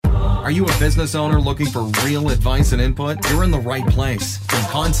Are you a business owner looking for real advice and input? You're in the right place. From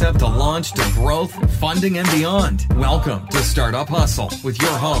concept to launch to growth, funding, and beyond. Welcome to Startup Hustle with your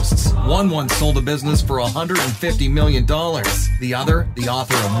hosts. One once sold a business for $150 million. The other, the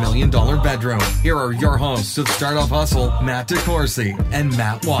author of $1 Million Bedroom. Here are your hosts of Startup Hustle, Matt DeCoursey and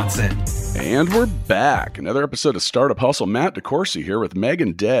Matt Watson. And we're back. Another episode of Startup Hustle. Matt DeCoursey here with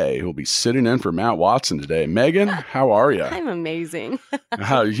Megan Day, who will be sitting in for Matt Watson today. Megan, how are you? I'm amazing.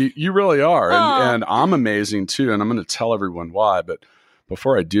 You really are. And I'm amazing too. And I'm going to tell everyone why. But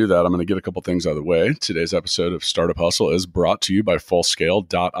before I do that, I'm going to get a couple things out of the way. Today's episode of Startup Hustle is brought to you by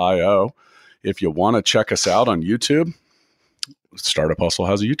Fullscale.io. If you want to check us out on YouTube, Startup Hustle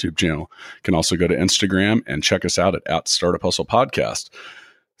has a YouTube channel. You can also go to Instagram and check us out at Startup Hustle Podcast.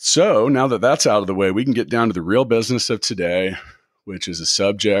 So now that that's out of the way, we can get down to the real business of today, which is a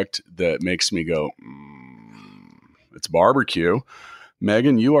subject that makes me go, it's barbecue.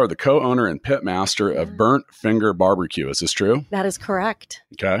 Megan, you are the co-owner and pit master of Burnt Finger Barbecue. Is this true? That is correct.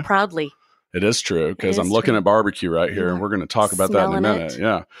 Okay. Proudly. It is true because I'm looking at barbecue right here, and we're going to talk about that in a minute.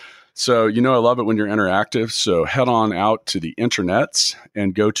 Yeah. So, I love it when you're interactive. So head on out to the internets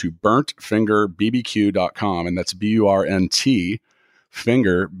and go to burntfingerbbq.com. And that's BURNT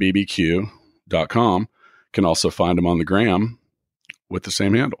fingerbbq.com. Can also find them on the gram with the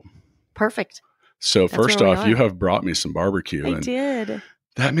same handle. Perfect. So first off, you have brought me some barbecue. I did.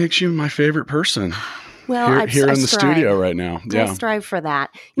 That makes you my favorite person. Well, here in the studio right now. I strive for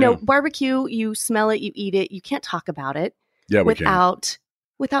that. Barbecue, you smell it, you eat it. You can't talk about it without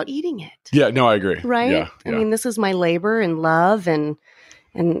eating it. Yeah, no, I agree. Right? Yeah. I mean, this is my labor and love, and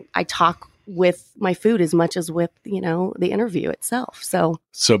I talk with my food as much as with, the interview itself. So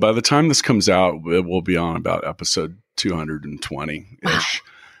by the time this comes out, it will be on about episode 220-ish. Wow.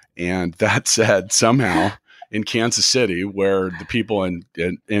 And that said, somehow in Kansas City, where the people in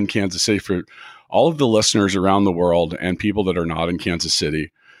Kansas City, for all of the listeners around the world and people that are not in Kansas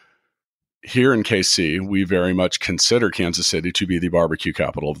City, here in KC, we very much consider Kansas City to be the barbecue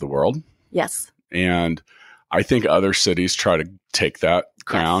capital of the world. Yes. And I think other cities try to take that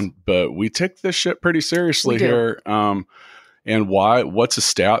crown, but we take this shit pretty seriously here. And what's a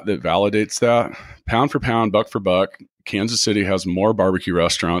stat that validates that? Pound for pound, buck for buck, Kansas City has more barbecue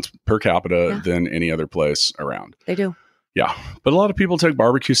restaurants per capita than any other place around. They do. Yeah. But a lot of people take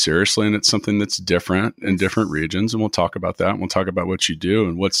barbecue seriously, and it's something that's different in different regions. And we'll talk about that. And we'll talk about what you do.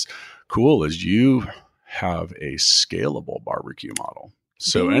 And what's cool is you have a scalable barbecue model.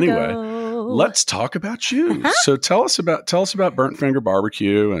 So anyway, let's talk about you. So tell us about Burnt Finger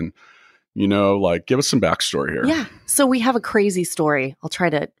Barbecue and, give us some backstory here. Yeah. So we have a crazy story. I'll try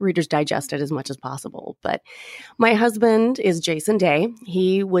to Reader's Digest it as much as possible. But my husband is Jason Day.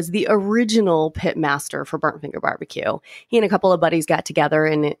 He was the original pit master for Burnt Finger Barbecue. He and a couple of buddies got together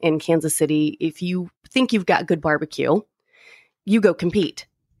in Kansas City. If you think you've got good barbecue, you go compete.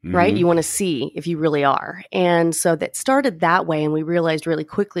 Right? You want to see if you really are. And so that started that way. And we realized really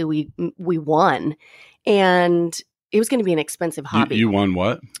quickly we won. And it was going to be an expensive hobby. You won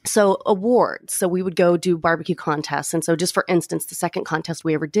what? So awards. So we would go do barbecue contests. And so just for instance, the second contest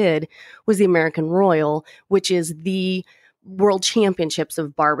we ever did was the American Royal, which is the World Championships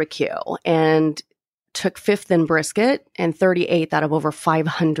of barbecue. And took 5th in brisket and 38th out of over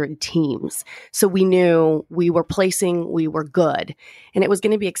 500 teams. So we knew we were good. And it was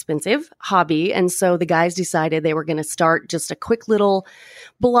going to be expensive hobby. And so the guys decided they were going to start just a quick little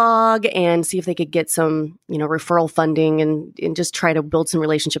blog and see if they could get some, referral funding and just try to build some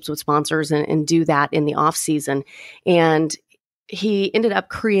relationships with sponsors and do that in the off season. And he ended up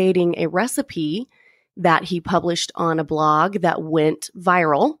creating a recipe that he published on a blog that went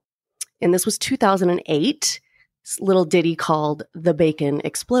viral. And this was 2008, little ditty called The Bacon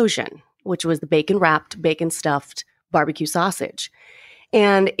Explosion, which was the bacon-wrapped, bacon-stuffed barbecue sausage.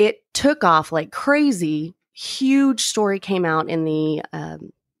 And it took off like crazy. Huge story came out in the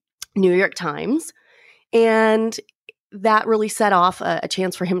New York Times. And that really set off a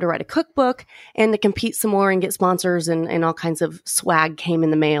chance for him to write a cookbook and to compete some more and get sponsors and all kinds of swag came in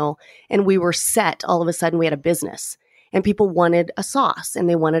the mail. And we were set. All of a sudden, we had a business. And people wanted a sauce and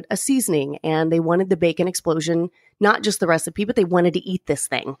they wanted a seasoning and they wanted the bacon explosion, not just the recipe, but they wanted to eat this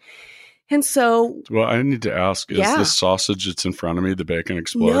thing. And so... Well, I need to ask, is this sausage that's in front of me the bacon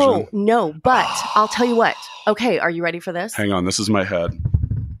explosion? No, but I'll tell you what. Okay, are you ready for this? Hang on, this is my head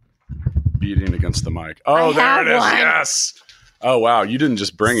beating against the mic. Oh, there it is. Yes. Oh, wow. You didn't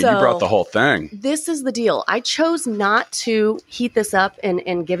just bring it. You brought the whole thing. This is the deal. I chose not to heat this up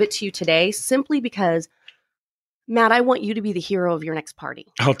and give it to you today simply because Matt, I want you to be the hero of your next party.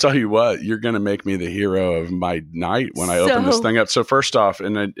 I'll tell you what, you're going to make me the hero of my night when I open this thing up. So first off,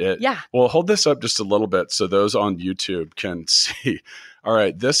 well, hold this up just a little bit so those on YouTube can see. All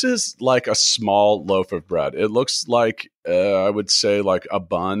right, this is like a small loaf of bread. It looks like, I would say like a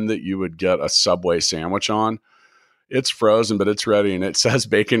bun that you would get a Subway sandwich on. It's frozen, but it's ready, and it says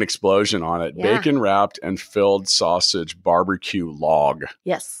Bacon Explosion on it. Yeah. Bacon wrapped and filled sausage barbecue log.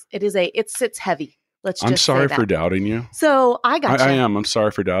 Yes, it sits heavy. I'm sorry for doubting you. So I got you. I am. I'm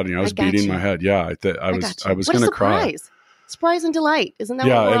sorry for doubting you. I was beating my head. Yeah, I was going to cry. Surprise and delight. Isn't that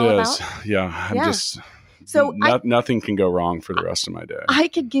what we're all about? Yeah, it is. Yeah. Nothing can go wrong for the rest of my day. I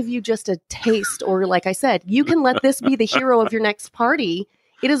could give you just a taste, or like I said, you can let this be the hero of your next party.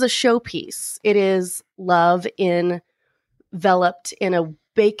 It is a showpiece. It is love enveloped in a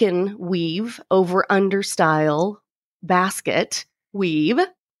bacon weave over under style basket weave.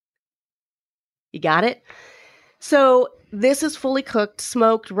 You got it? So this is fully cooked,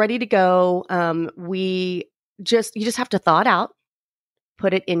 smoked, ready to go. You just have to thaw it out,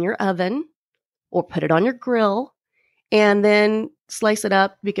 put it in your oven or put it on your grill, and then slice it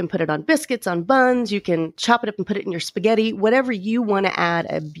up. You can put it on biscuits, on buns. You can chop it up and put it in your spaghetti, whatever you want to add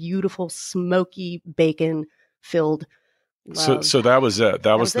a beautiful smoky bacon filled love. So that was it.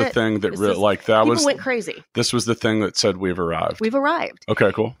 That was the thing that really, like, that was, people went crazy. This was the thing that said we've arrived. We've arrived.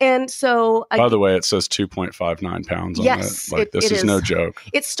 Okay, cool. And so, by the way, it says 2.59 pounds on it. Like, this is no joke.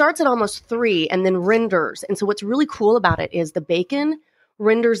 It starts at almost 3 and then renders. And so what's really cool about it is the bacon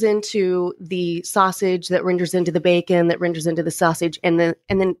renders into the sausage, that renders into the bacon, that renders into the sausage, and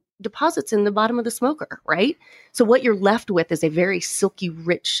then deposits in the bottom of the smoker, right? So what you're left with is a very silky,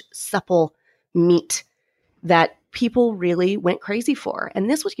 rich, supple meat that people really went crazy for. And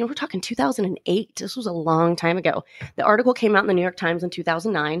this was, we're talking 2008. This was a long time ago. The article came out in the New York Times in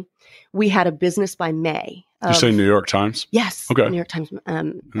 2009. We had a business by May. Did you say New York Times? Yes. Okay. New York Times.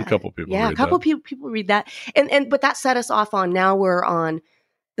 A couple people read that. Yeah, a couple people read that. But that set us off on, now we're on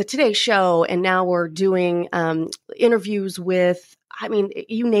the Today Show, and now we're doing interviews with, I mean,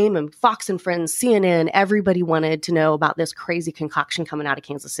 you name them, Fox and Friends, CNN, everybody wanted to know about this crazy concoction coming out of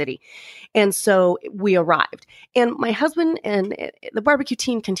Kansas City. And so we arrived. And my husband and the barbecue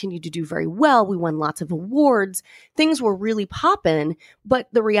team continued to do very well. We won lots of awards. Things were really popping. But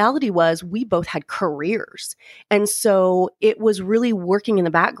the reality was we both had careers. And so it was really working in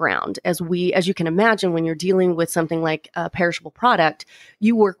the background as you can imagine, when you're dealing with something like a perishable product,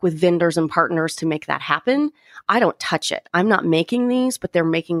 you work with vendors and partners to make that happen. I don't touch it. I'm not making these, but they're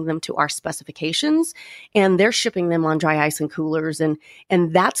making them to our specifications, and they're shipping them on dry ice and coolers, and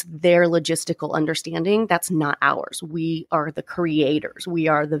that's their logistical understanding. That's not ours. We are the creators. We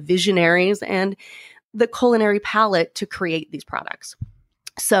are the visionaries and the culinary palate to create these products.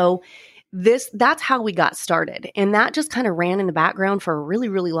 So that's how we got started. And that just kind of ran in the background for a really,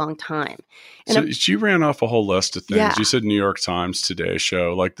 really long time. And so you ran off a whole list of things. Yeah. You said New York Times, Today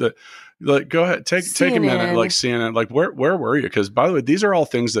Show, go ahead, take a minute, like CNN, like where were you? Because by the way, these are all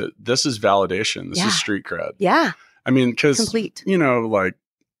things this is validation. This is street cred. Yeah. I mean, because, complete. These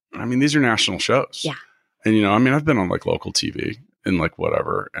are national shows. Yeah. And, I've been on like local TV and like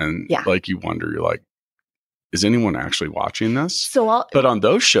whatever. And like, you wonder, you're like, is anyone actually watching this? But on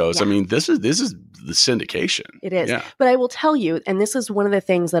those shows, this is the syndication. It is. Yeah. But I will tell you, and this is one of the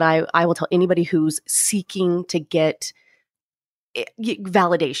things that I will tell anybody who's seeking to get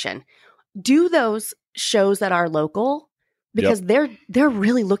validation. Do those shows that are local, because they're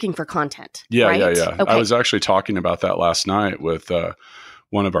really looking for content. Yeah, right? Yeah. Okay. I was actually talking about that last night with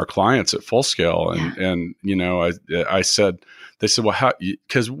one of our clients at Full Scale, and I said, they said, well, how?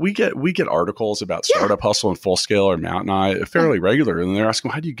 Because we get articles about Startup Hustle and Full Scale, or Matt and I, fairly regular, and they're asking,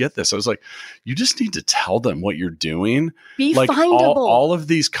 well, how do you get this? I was like, you just need to tell them what you're doing. Be findable. All of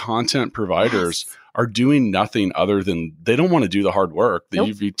these content providers are doing nothing other than, they don't want to do the hard work.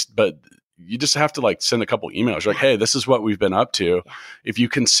 But you just have to like send a couple emails. You're like, hey, this is what we've been up to. Yeah. If you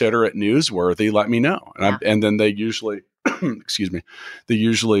consider it newsworthy, let me know. And then they usually, they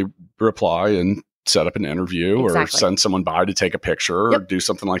usually reply and set up an interview or send someone by to take a picture or do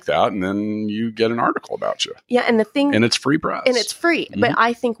something like that. And then you get an article about you. Yeah. And it's free press. And it's free. Mm-hmm. But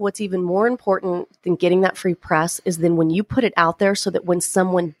I think what's even more important than getting that free press is then when you put it out there, so that when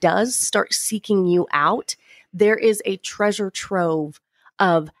someone does start seeking you out, there is a treasure trove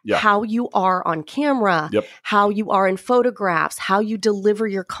of how you are on camera, how you are in photographs, how you deliver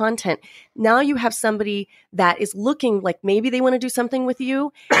your content. Now you have somebody that is looking like maybe they want to do something with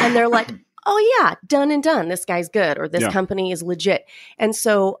you, and they're like, oh yeah, done and done. This guy's good, or this company is legit. And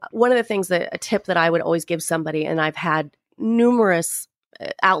so one of the things a tip that I would always give somebody, and I've had numerous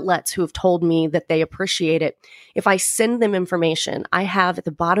outlets who have told me that they appreciate it. If I send them information, I have at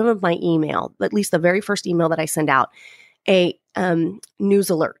the bottom of my email, at least the very first email that I send out, a news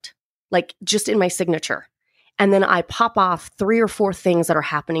alert, like just in my signature. And then I pop off 3 or 4 things that are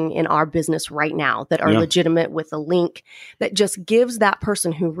happening in our business right now that are legitimate with a link that just gives that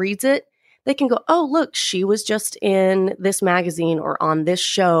person who reads it, they can go, oh, look, she was just in this magazine or on this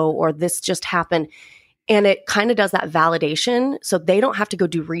show, or this just happened. And it kind of does that validation. So they don't have to go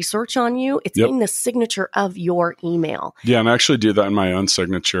do research on you. It's in the signature of your email. Yeah. And I actually do that in my own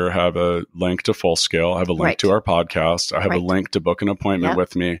signature. I have a link to Full Scale. I have a link to our podcast. I have a link to book an appointment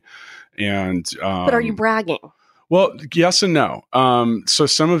with me. And, but are you bragging? Well, yes and no. So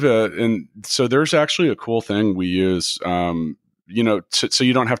some of it, and so there's actually a cool thing we use, so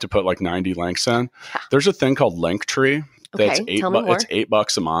you don't have to put like 90 links in. There's a thing called Linktree. That's it's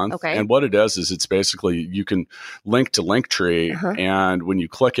 $8 a month. Okay. And what it is it's basically you can link to Linktree, and when you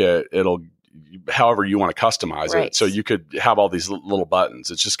click it, it'll however you want to customize it. So you could have all these little buttons.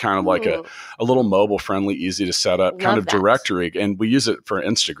 It's just kind of like a little mobile friendly, easy to set up kind of directory. And we use it for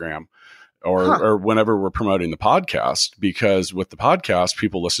Instagram or whenever we're promoting the podcast, because with the podcast,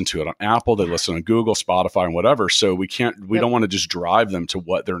 people listen to it on Apple, they listen on Google, Spotify, and whatever. So we don't want to just drive them to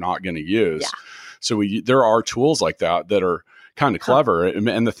what they're not going to use. Yeah. So there are tools like that are kind of clever.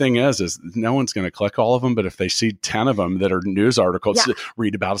 And the thing is no one's going to click all of them, but if they see 10 of them that are news articles,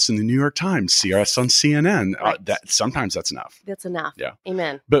 read about us in the New York Times, see us on CNN, sometimes that's enough. That's enough. Yeah.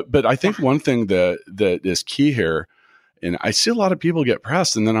 Amen. But I think one thing that is key here, and I see a lot of people get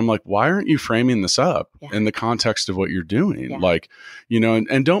pressed, and then I'm like, why aren't you framing this up in the context of what you're doing? Yeah. Like,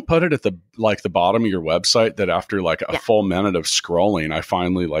 and don't put it at the bottom of your website that after like a full minute of scrolling, I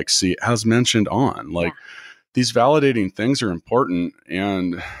finally see as mentioned on. These validating things are important,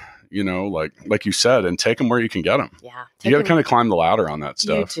 and like you said, and take them where you can get them. Yeah, you got to kind of climb the ladder on that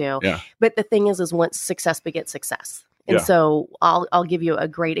stuff. You do. Yeah. But the thing is once success begets success. And so I'll give you a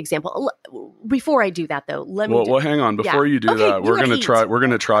great example. Before I do that, though, well, hang on. Before you do that, we're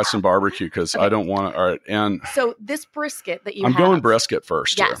gonna try some barbecue because I don't want to. All right, and so this brisket that I'm going brisket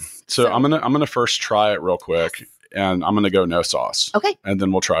first. Yes. Here. So I'm gonna first try it real quick, and I'm gonna go no sauce. Okay. And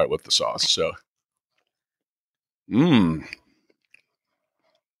then we'll try it with the sauce. Okay. So,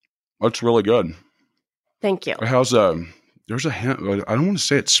 that's really good. Thank you. It has there's a hint. I don't want to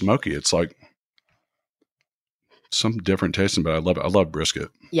say it's smoky. It's like some different tasting, but I love it. I love brisket.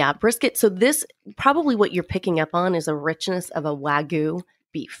 Yeah, brisket. So this probably what you're picking up on is a richness of a Wagyu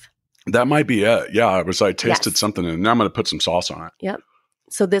beef. That might be it. Yeah, I tasted something, and now I'm going to put some sauce on it. Yep.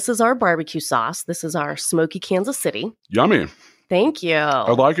 So this is our barbecue sauce. This is our smoky Kansas City. Yummy. Thank you.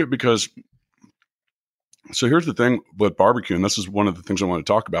 I like it because. So here's the thing with barbecue, and this is one of the things I want to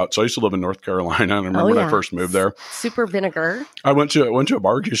talk about. So I used to live in North Carolina, and I remember when I first moved there. Super vinegar. I went to a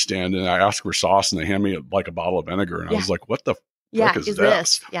barbecue stand, and I asked for sauce, and they handed me a bottle of vinegar, and I was like, "What the fuck is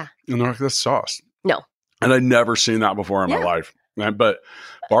this?" Yeah, and they're like, "That's sauce." No, and I'd never seen that before in my life. But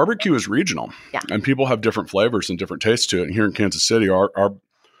barbecue is regional, and people have different flavors and different tastes to it. And here in Kansas City, our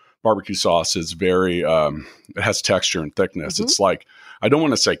barbecue sauce is very it has texture and thickness. It's like, I don't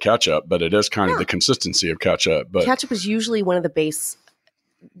want to say ketchup, but it is kind of the consistency of ketchup. But ketchup is usually one of the base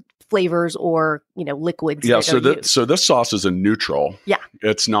flavors or liquids. Yeah, so this sauce is a neutral. Yeah,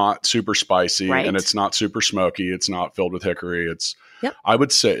 it's not super spicy, and it's not super smoky. It's not filled with hickory. It's I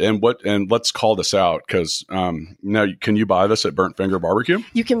would say, and let's call this out because now can you buy this at Burnt Finger Barbecue?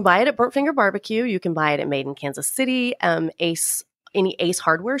 You can buy it at Burnt Finger Barbecue. You can buy it at Made in Kansas City, any Ace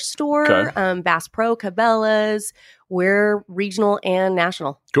Hardware store, Bass Pro, Cabela's. We're regional and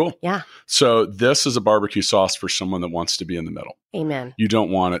national. Cool. Yeah. So this is a barbecue sauce for someone that wants to be in the middle. Amen. You don't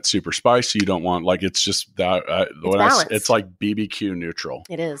want it super spicy. You don't want it's just that. It's like BBQ neutral.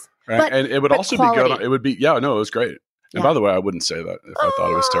 It is. Right? But, and it would also quality. be good. It would be, it was great. And by the way, I wouldn't say that if I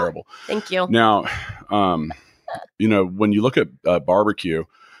thought it was terrible. Thank you. Now, when you look at barbecue,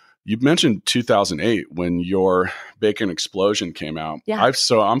 you mentioned 2008 when your Bacon Explosion came out. Yeah.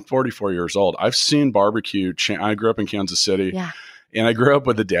 I'm 44 years old. I've seen barbecue. I grew up in Kansas City. Yeah. And I grew up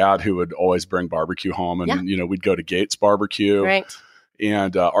with a dad who would always bring barbecue home. And, we'd go to Gates Barbecue. Right.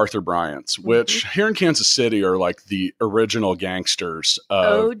 And Arthur Bryant's, which here in Kansas City are like the original gangsters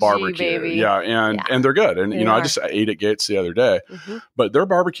of barbecue. Baby. Yeah, and they're good. And, I just ate at Gates the other day. But their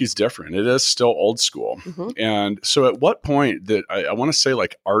barbecue's different. It is still old school. And so at what point that I want to say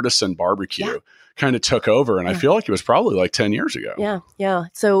like artisan barbecue kind of took over? And I feel like it was probably like 10 years ago. Yeah, yeah.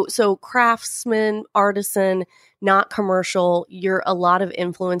 So craftsman, artisan, not commercial. You're a lot of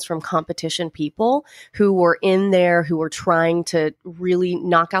influence from competition people who were in there, who were trying to really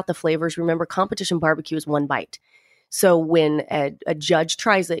knock out the flavors. Remember, competition barbecue is one bite. So when a judge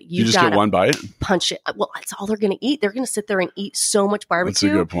tries it, you just get one bite? Punch it. Well, that's all they're going to eat. They're going to sit there and eat so much barbecue.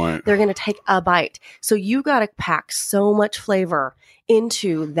 That's a good point. They're going to take a bite. So you got to pack so much flavor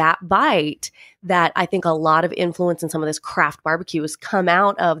into that bite that I think a lot of influence in some of this craft barbecue has come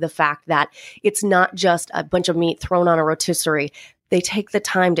out of the fact that it's not just a bunch of meat thrown on a rotisserie. They take the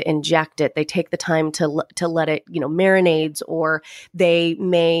time to inject it. They take the time to let it, marinades, or they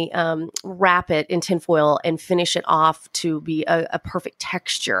may wrap it in tinfoil and finish it off to be a perfect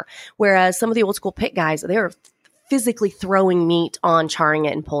texture. Whereas some of the old school pit guys, they're physically throwing meat on, charring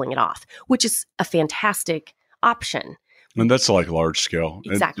it, and pulling it off, which is a fantastic option. And that's like large scale.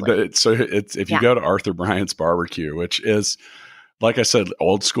 Exactly. If you go to Arthur Bryant's Barbecue, which is, like I said,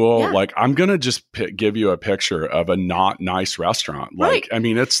 old school, like I'm going to just give you a picture of a not nice restaurant. Like, I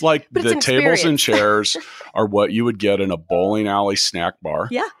mean, it's like the tables and chairs are what you would get in a bowling alley snack bar.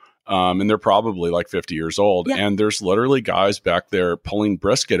 Yeah. And they're probably like 50 years old. Yeah. And there's literally guys back there pulling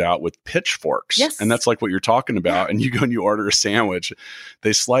brisket out with pitchforks. Yes. And that's like what you're talking about. And you go and you order a sandwich.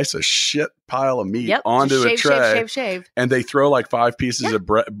 They slice a shit pile of meat onto a tray. Shave. And they throw like 5 pieces of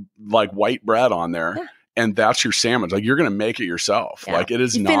bread, like white bread on there. Yeah. And that's your sandwich. Like, you're going to make it yourself. Yeah. Like, it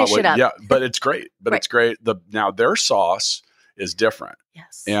is not what, but it's great. But it's great. Now their sauce is different.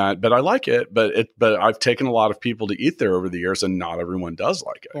 Yes. But I like it. But I've taken a lot of people to eat there over the years, and not everyone does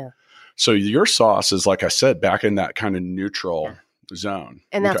like it. Yeah. So your sauce is, like I said, back in that kind of neutral zone.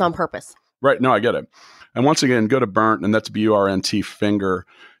 And that's on purpose. Right. No, I get it. And once again, go to Burnt, and that's BURNT finger,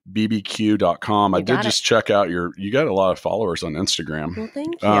 bbq.com. I did just check out you got a lot of followers on Instagram. Well,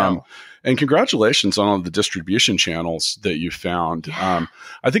 thank you. And congratulations on all the distribution channels that you found. Yeah.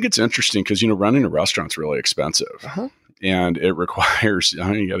 I think it's interesting because, running a restaurant's really expensive. Uh-huh. And it requires,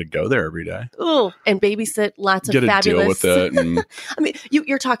 you got to go there every day. Oh, and babysit lots of fabulous. Deal with it. And, I mean,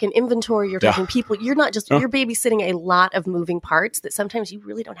 you're talking inventory, you're talking people. You're not just, you're babysitting a lot of moving parts that sometimes you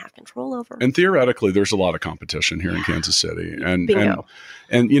really don't have control over. And theoretically, there's a lot of competition here in Kansas City. And, bingo.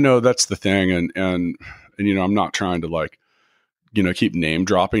 And that's the thing. And I'm not trying to keep name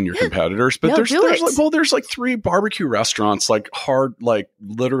dropping your competitors, but there's like 3 barbecue restaurants, like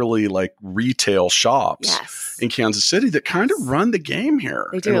literally like retail shops in Kansas City that kind of run the game here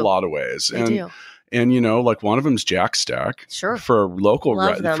in a lot of ways. They do. And like one of them is Jack Stack. Sure. For local,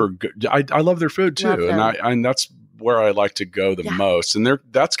 I love their food too. And that's where I like to go the most. And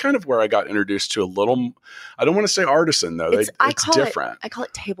that's kind of where I got introduced to a little, I don't want to say artisan though. It's different. I call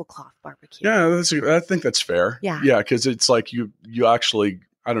it tablecloth barbecue. Yeah. I think that's fair. Yeah. Yeah. Cause it's like you actually,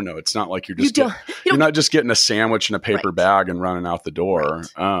 I don't know. It's not like you're not just getting a sandwich in a paper bag and running out the door.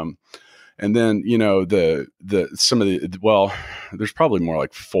 Right. And then, there's probably more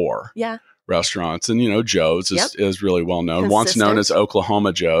like 4. Yeah. Restaurants, and Joe's is really well known. Consistent. Once known as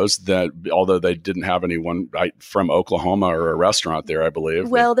Oklahoma Joe's, that although they didn't have anyone from Oklahoma or a restaurant there, I believe.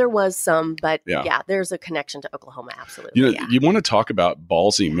 Well, there was some, but there's a connection to Oklahoma. Absolutely. You want to talk about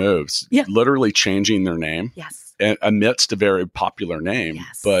ballsy moves? Yeah. Literally changing their name. Yes. Amidst a very popular name.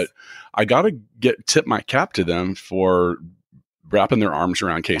 Yes. But I got to tip my cap to them for wrapping their arms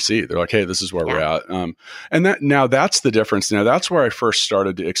around KC. They're like, hey, this is where we're at. And that's the difference. Now that's where I first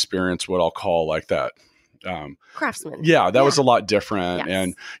started to experience what I'll call like that. Craftsman. Yeah, that was a lot different. Yes.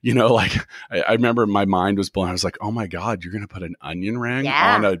 And, I remember my mind was blown. I was like, oh my God, you're going to put an onion ring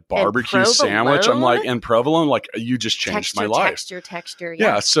on a barbecue sandwich. I'm like, and provolone, like you just changed my life. Texture.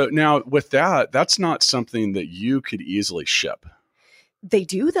 Yeah. So now with that's not something that you could easily ship. They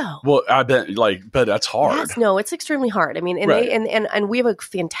do though. Well, I bet but that's hard. Yes, no, it's extremely hard. I mean, and and we have a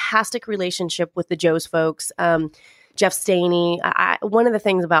fantastic relationship with the Joe's folks. Jeff Staney. One of the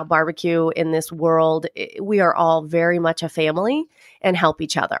things about barbecue in this world, we are all very much a family and help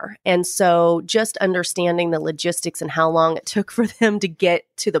each other. And so just understanding the logistics and how long it took for them to get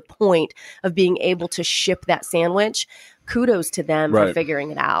to the point of being able to ship that sandwich, kudos to them for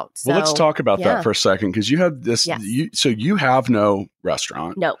figuring it out. So, well, let's talk about that for a second, because you have this, so you have no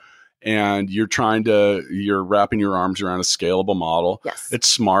restaurant. No. And you're wrapping your arms around a scalable model. Yes. It's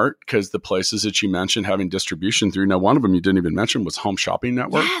smart because the places that you mentioned having distribution through, now one of them you didn't even mention was Home Shopping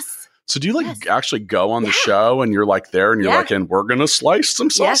Network. Yes. So do you actually go on the show and you're like there and you're like, and we're going to slice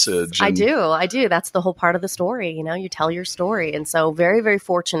some sausage? Yes, I do. That's the whole part of the story. You tell your story. And so very, very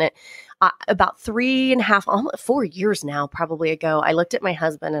fortunate. About 3.5, almost 4 years now, probably ago, I looked at my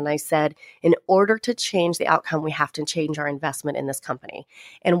husband and I said, in order to change the outcome, we have to change our investment in this company.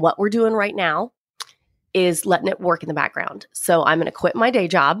 And what we're doing right now is letting it work in the background. So I'm going to quit my day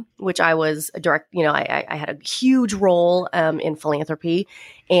job, which I was a direct, I had a huge role in philanthropy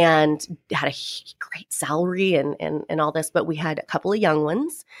and had a great salary and all this, but we had a couple of young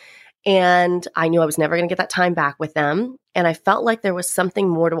ones. And I knew I was never going to get that time back with them. And I felt like there was something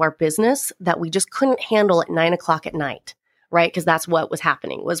more to our business that we just couldn't handle at 9:00 at night, right? Because that's what was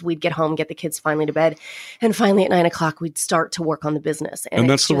happening was we'd get home, get the kids finally to bed. And finally at 9:00, we'd start to work on the business. And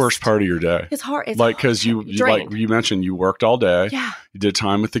that's the worst part of your day. It's hard. It's like, because you like you mentioned, you worked all day. Yeah. You did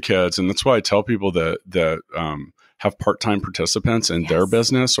time with the kids. And that's why I tell people that have part-time participants in their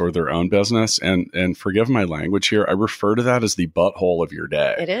business or their own business. And forgive my language here, I refer to that as the butthole of your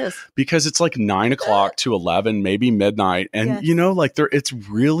day. It is. Because it's like 9:00 to 11, maybe midnight. And it's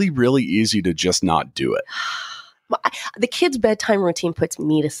really, really easy to just not do it. The kids' bedtime routine puts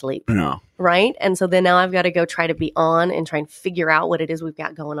me to sleep. No. Right? And so then now I've got to go try to be on and try and figure out what it is we've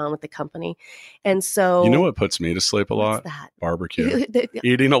got going on with the company. And so... You know what puts me to sleep a lot? What's that? Barbecue.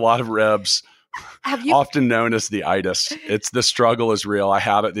 Eating a lot of ribs. Have you... Often known as the itis. It's the struggle is real. I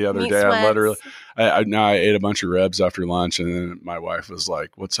had it the other day. Sweats. I ate a bunch of ribs after lunch, and then my wife was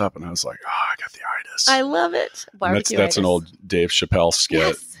like, "What's up?" And I was like, "Oh, I got the itis." I love it. Barbecue. That's an old Dave Chappelle skit.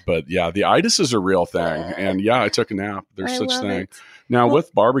 Yes. But yeah, the itis is a real thing. And yeah, I took a nap. There's such thing. Now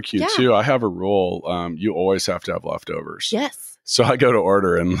with barbecue too, I have a rue. You always have to have leftovers. Yes. So I go to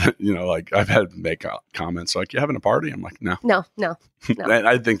order and, like I've had make comments like, "You having a party?" I'm like, no.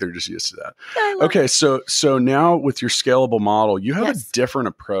 I think they're just used to that. Okay. So now with your scalable model, you have a different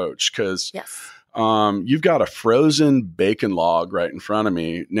approach because you've got a frozen bacon log right in front of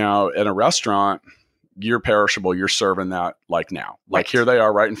me. Now at a restaurant, you're perishable. You're serving that like now. Like here they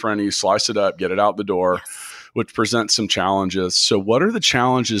are right in front of you. Slice it up, get it out the door, which presents some challenges. So what are the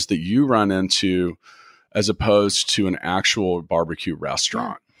challenges that you run into as opposed to an actual barbecue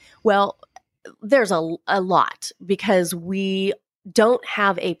restaurant? Well, there's a lot because we don't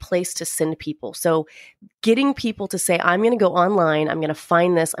have a place to send people. So getting people to say, I'm going to go online, I'm going to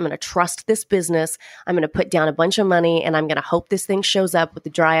find this, I'm going to trust this business, I'm going to put down a bunch of money, and I'm going to hope this thing shows up with the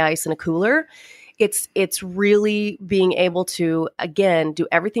dry ice in a cooler. It's really being able to, again, do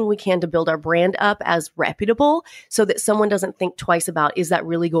everything we can to build our brand up as reputable so that someone doesn't think twice about, is that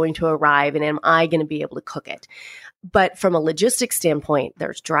really going to arrive and am I going to be able to cook it? But from a logistics standpoint,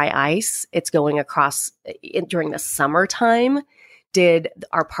 there's dry ice. It's going across during the summertime. Did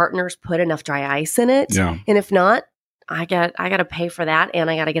our partners put enough dry ice in it? Yeah. And if not, I got to pay for that, and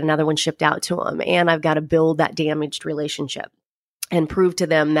I got to get another one shipped out to them, and I've got to build that damaged relationship and prove to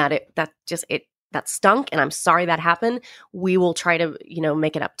them that that stunk, and I'm sorry that happened. We will try to,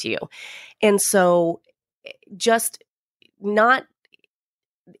 make it up to you. And so just not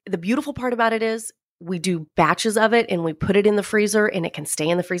the beautiful part about it is we do batches of it and we put it in the freezer and it can stay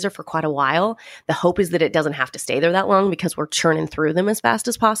in the freezer for quite a while. The hope is that it doesn't have to stay there that long because we're churning through them as fast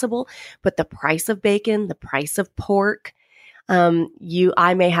as possible. But the price of bacon, the price of pork,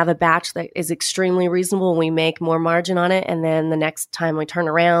 I may have a batch that is extremely reasonable and we make more margin on it. And then the next time we turn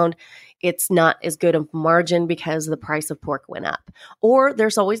around, it's not as good of margin because the price of pork went up. Or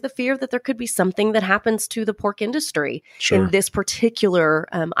there's always the fear that there could be something that happens to the pork industry in this particular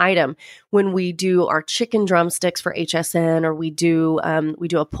item. When we do our chicken drumsticks for HSN, or we do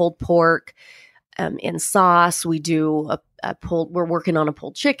a pulled pork in sauce, we do we're working on a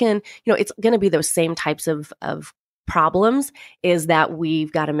pulled chicken. It's going to be those same types of problems. Is that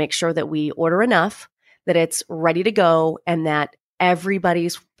we've got to make sure that we order enough, that it's ready to go, and that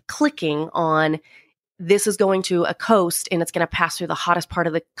everybody's clicking on, this is going to a coast and it's going to pass through the hottest part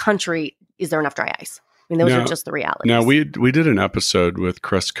of the country. Is there enough dry ice? I mean, those are just the realities. Now, we did an episode with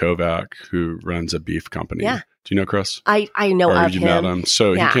Chris Kovac, who runs a beef company. Yeah. Do you know Chris? I know of him. Met him.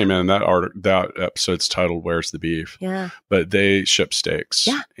 So he came in, that episode's titled "Where's the Beef?" Yeah. But they ship steaks.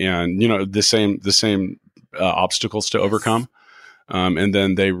 Yeah. And, the same obstacles to overcome. And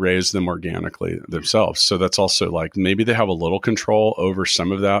then they raise them organically themselves. So that's also like, maybe they have a little control over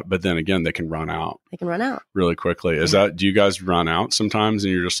some of that, but then again, they can run out. Really quickly. Do you guys run out sometimes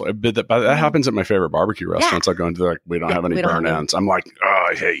and you're just like, but that happens at my favorite barbecue restaurants. I go into like, we don't have any burn ends. I'm like, oh,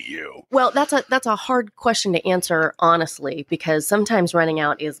 I hate you. Well, that's a hard question to answer, honestly, because sometimes running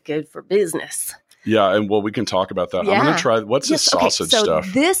out is good for business. Yeah, and we can talk about that. Yeah. I'm going to try, what's this sausage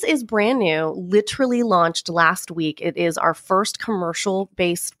stuff? This is brand new, literally launched last week. It is our first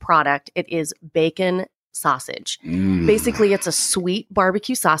commercial-based product. It is bacon sausage. Basically, it's a sweet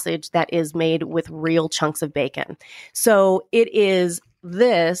barbecue sausage that is made with real chunks of bacon. So it is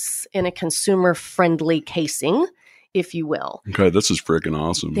this in a consumer-friendly casing, if you will. Okay, this is freaking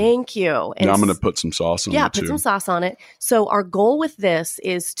awesome. Thank you. And now I'm going to put some sauce on it too. Yeah, put some sauce on it. So our goal with this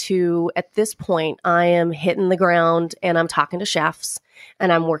is to, at this point, I am hitting the ground and I'm talking to chefs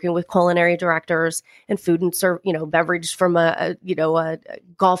and I'm working with culinary directors and food and beverage from a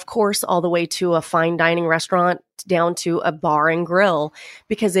golf course all the way to a fine dining restaurant down to a bar and grill,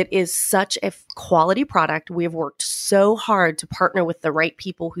 because it is such a quality product. We have worked so hard to partner with the right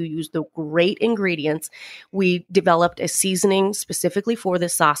people who use the great ingredients. We developed a seasoning specifically for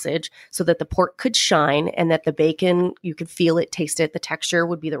this sausage so that the pork could shine and that the bacon, you could feel it, taste it, the texture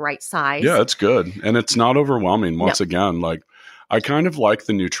would be the right size. Yeah, it's good. And it's not overwhelming. Once again, like I kind of like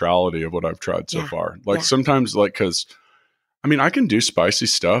the neutrality of what I've tried so far. Like sometimes because I mean, I can do spicy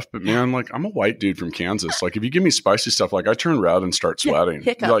stuff, but man, like I'm a white dude from Kansas. Like if you give me spicy stuff, like I turn red and start sweating.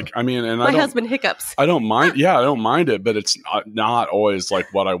 Like, I mean, and my husband hiccups. I don't mind. Yeah, I don't mind it, but it's not always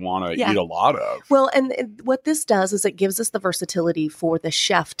like what I want to eat a lot of. Well, and what this does is it gives us the versatility for the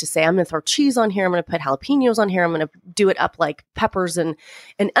chef to say, I'm going to throw cheese on here. I'm going to put jalapenos on here. I'm going to do it up like peppers and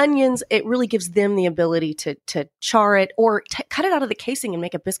onions. It really gives them the ability to char it or cut it out of the casing and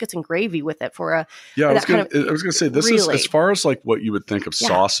make a biscuits and gravy with it for a. Yeah, I was going to say this is as far as like what you would think of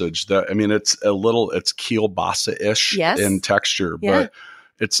sausage. That I mean, it's kielbasa-ish in texture, but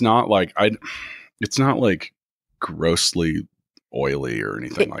it's not like grossly oily or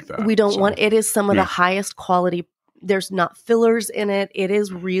anything like that. We don't want it is some of the highest quality. There's not fillers in it. It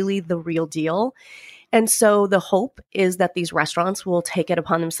is really the real deal. And so the hope is that these restaurants will take it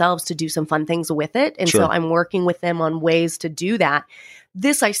upon themselves to do some fun things with it. And so I'm working with them on ways to do that.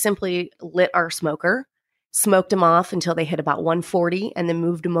 This, I simply lit our smoker, smoked them off until they hit about 140, and then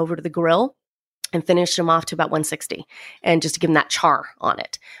moved them over to the grill and finished them off to about 160, and just to give them that char on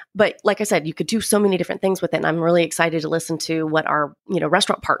it. But like I said, you could do so many different things with it. And I'm really excited to listen to what our,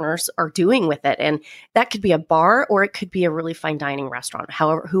 restaurant partners are doing with it. And that could be a bar or it could be a really fine dining restaurant,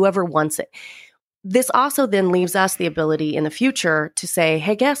 however, whoever wants it. This also then leaves us the ability in the future to say,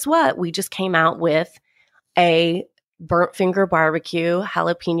 hey, guess what? We just came out with a burnt finger barbecue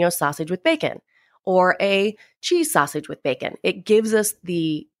jalapeno sausage with bacon, or a cheese sausage with bacon. It gives us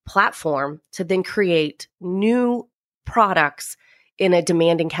the platform to then create new products in a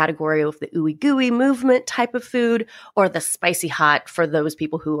demanding category of the ooey gooey movement type of food, or the spicy hot for those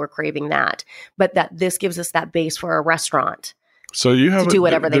people who are craving that. But that this gives us that base for a restaurant. So you have to do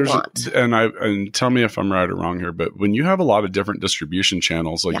whatever they want. And tell me if I'm right or wrong here, but when you have a lot of different distribution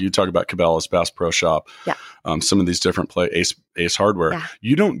channels, like you talk about Cabela's, Bass Pro Shop, some of these different Ace Hardware,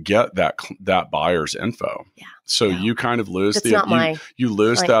 you don't get that buyer's info. Yeah. So you kind of lose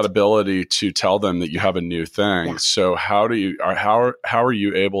that ability to tell them that you have a new thing. Yeah. So how are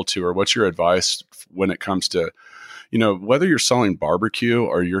you able to, or what's your advice when it comes to, whether you're selling barbecue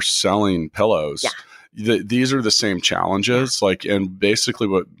or you're selling pillows? Yeah. These are the same challenges, and basically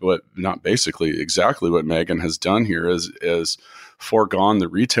exactly what Megan has done here is foregone the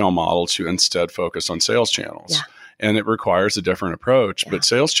retail model to instead focus on sales channels. Yeah. And it requires a different approach, but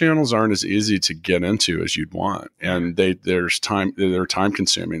sales channels aren't as easy to get into as you'd want. And they're time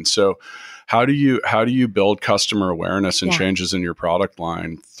consuming. So how do you build customer awareness and changes in your product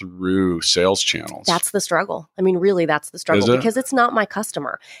line through sales channels? That's the struggle. I mean, really, that's the struggle, because it's not my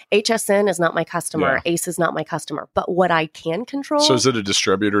customer. HSN is not my customer. Ace is not my customer. But what I can control. So is it a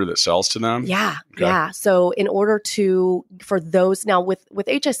distributor that sells to them? Yeah. Okay. Yeah. So in order for those, now with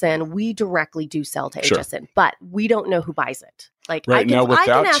HSN, we directly do sell to HSN, but we don't know who buys it. Like right now with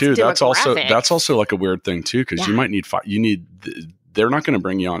that too, that's also like a weird thing too, because you might need they're not going to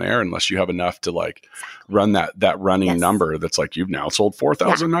bring you on air unless you have enough to run that running number that's like, you've now sold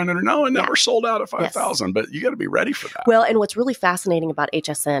 4,900. No, and never sold out of 5,000, but you got to be ready for that. Well, and what's really fascinating about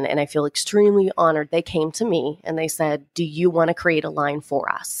HSN, and I feel extremely honored, they came to me and they said, do you want to create a line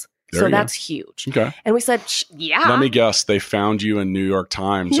for us? So that's huge. Okay. And we said, yeah. Let me guess, they found you in New York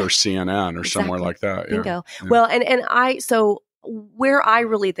Times or CNN or somewhere like that. Bingo. Yeah. Well, where I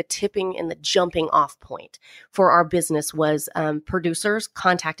really, the tipping and the jumping off point for our business was producers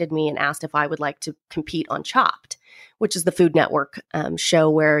contacted me and asked if I would like to compete on Chopped, which is the Food Network show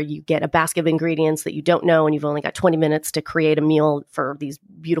where you get a basket of ingredients that you don't know, and you've only got 20 minutes to create a meal for these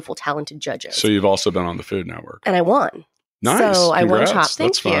beautiful, talented judges. So you've also been on the Food Network. And I won. Nice. So I won Chopped.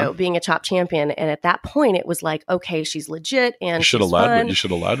 Thank you. Being a Chopped champion. And at that point, it was like, okay, she's legit. And you should have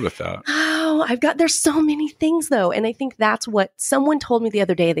led with that. Oh, there's so many things though. And I think that's what someone told me the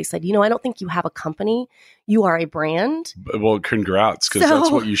other day. They said, I don't think you have a company. You are a brand. Well, congrats. Because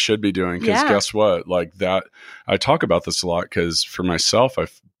that's what you should be doing. Because guess what? Like that, I talk about this a lot because for myself,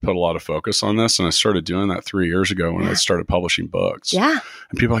 I've put a lot of focus on this. And I started doing that 3 years ago when I started publishing books. Yeah.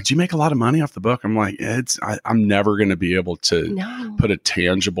 And people are like, do you make a lot of money off the book? I'm like, I'm never going to be able to put a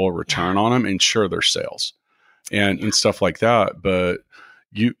tangible return on them. And sure, there's sales and stuff like that. But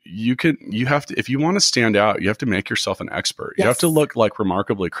you have to, if you want to stand out, you have to make yourself an expert. You Yes. have to look like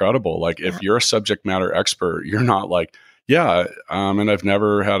remarkably credible. Like if you're a subject matter expert, you're not like, and I've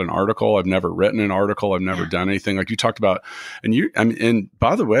never had an article. I've never written an article. I've never done anything like you talked about. And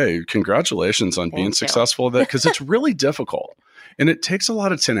by the way, congratulations on being successful at that, because it's really difficult. And it takes a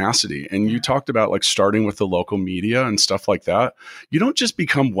lot of tenacity. And you talked about like starting with the local media and stuff like that. You don't just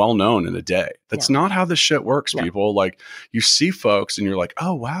become well-known in a day. That's not how this shit works, people. Like you see folks and you're like,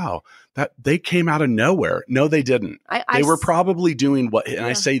 oh, wow, that they came out of nowhere. No, they didn't. They were probably doing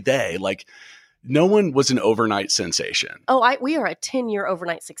I say they, like no one was an overnight sensation. Oh, we are a 10-year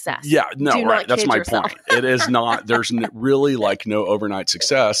overnight success. Yeah, no, right. That's my yourself. point. It is not, there's really like no overnight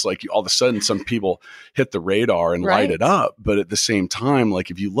success. Like all of a sudden some people hit the radar and light it up. But at the same time,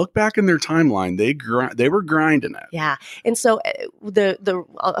 like if you look back in their timeline, they were grinding it. Yeah. And so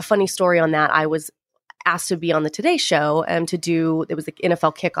a funny story on that, I was asked to be on the Today Show it was the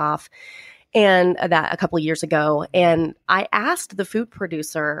NFL kickoff. And that a couple of years ago. And I asked the food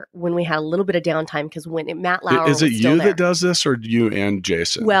producer when we had a little bit of downtime, because when Matt Lauer is it was still you there. that does this, or you and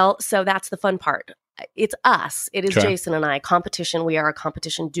Jason? Well, so that's the fun part. It's us. It is Jason and I. Competition. We are a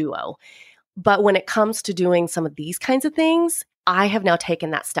competition duo. But when it comes to doing some of these kinds of things, I have now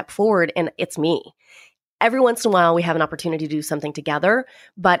taken that step forward, and it's me. Every once in a while, we have an opportunity to do something together,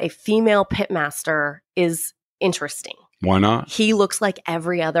 but a female pitmaster is interesting. Why not? He looks like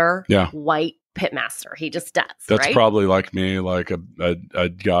every other white pitmaster. He just does. That's right? probably like me, like a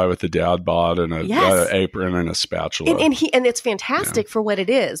guy with a dad bod and a apron and a spatula. And it's fantastic for what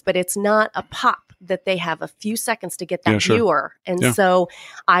it is, but it's not a pop that they have a few seconds to get that viewer. And so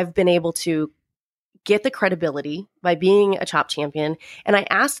I've been able to get the credibility by being a Chop champion. And I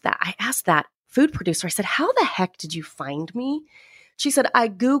asked that food producer, I said, how the heck did you find me? She said, I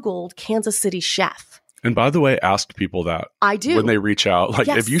Googled Kansas City chef. And by the way, ask people that. I do. When they reach out. Like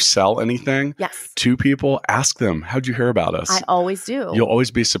if you sell anything to people, ask them, how'd you hear about us? I always do. You'll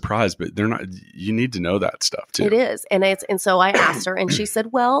always be surprised, but you need to know that stuff too. It is. And so I asked her and she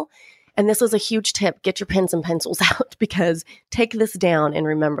said, well, and this is a huge tip, get your pens and pencils out, because take this down and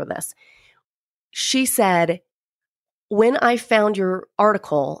remember this. She said, when I found your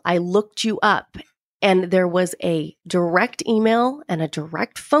article, I looked you up and there was a direct email and a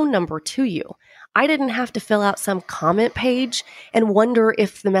direct phone number to you. I didn't have to fill out some comment page and wonder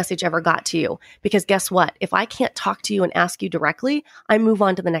if the message ever got to you. Because guess what? If I can't talk to you and ask you directly, I move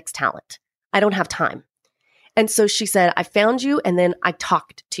on to the next talent. I don't have time. And so she said, I found you and then I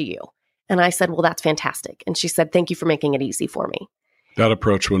talked to you. And I said, well, that's fantastic. And she said, thank you for making it easy for me. That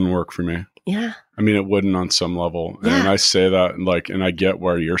approach wouldn't work for me. Yeah. I mean, it wouldn't on some level. Yeah. And I say that and I get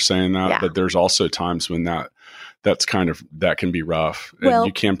where you're saying that, but there's also times when that can be rough. And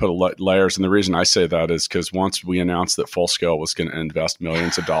you can put layers. And the reason I say that is because once we announced that Full Scale was going to invest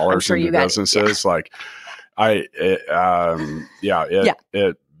millions of dollars into businesses,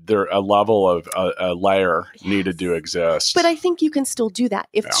 there a level of a layer needed to exist. But I think you can still do that.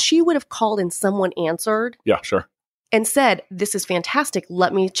 If she would have called and someone answered. Yeah, sure. And said, this is fantastic.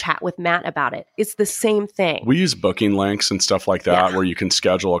 Let me chat with Matt about it. It's the same thing. We use booking links and stuff like that where you can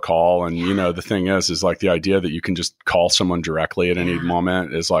schedule a call. And, the thing is like the idea that you can just call someone directly at any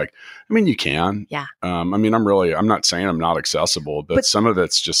moment is like, I mean, you can. Yeah. I'm not saying I'm not accessible, but some of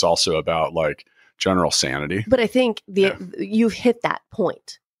it's just also about like general sanity. But I think you've hit that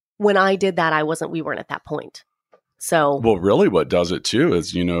point. When I did that, we weren't at that point. So, well, really what does it too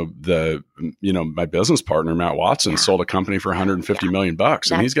is, my business partner, Matt Watson, sold a company for $150 million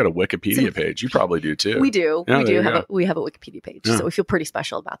and he's got a Wikipedia page. You probably do too. We do. We have a Wikipedia page. So we feel pretty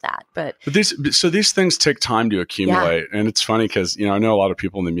special about that. But these things take time to accumulate. And it's funny because, I know a lot of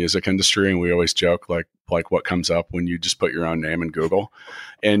people in the music industry and we always joke like what comes up when you just put your own name in Google.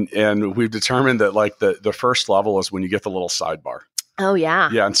 And we've determined that like the first level is when you get the little sidebar. Oh yeah.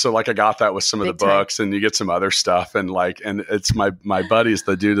 Yeah. And so like I got that with some of the books and you get some other stuff and it's my buddies,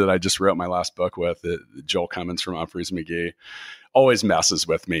 the dude that I just wrote my last book with, Joel Cummins from Humphreys McGee, always messes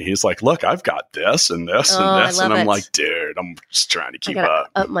with me. He's like, look, I've got this and this and this. And I'm like, dude, I'm just trying to keep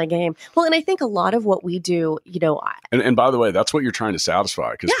up my game. Well, and I think a lot of what we do, and by the way, that's what you're trying to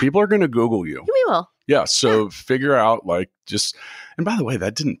satisfy because people are going to Google you. We will. Yeah. So figure out and by the way,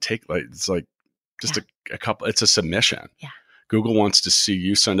 that didn't take it's like just a couple, it's a submission. Yeah. Google wants to see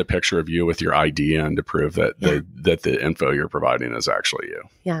you send a picture of you with your ID in to prove that that the info you're providing is actually you.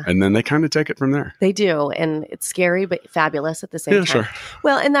 Yeah. And then they kind of take it from there. They do. And it's scary, but fabulous at the same time. Sure.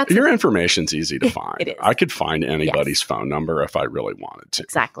 Well, and that's your information's easy to find. It is. I could find anybody's phone number if I really wanted to.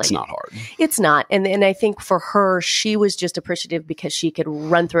 Exactly. It's not hard. It's not. And I think for her, she was just appreciative because she could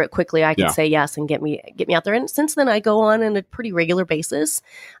run through it quickly. I could say yes and get me out there. And since then, I go on a pretty regular basis.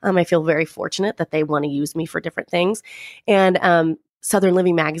 I feel very fortunate that they want to use me for different things. And Southern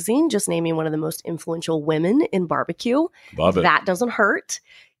Living Magazine just named me one of the most influential women in barbecue. Love it. That doesn't hurt.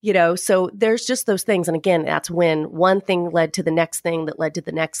 So there's just those things. And again, that's when one thing led to the next thing that led to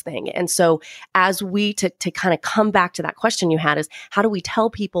the next thing. And so as we, to kind of come back to that question you had is, how do we tell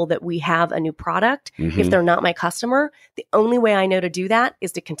people that we have a new product if they're not my customer? The only way I know to do that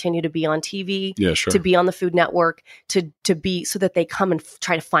is to continue to be on TV, to be on the Food Network, to be so that they come and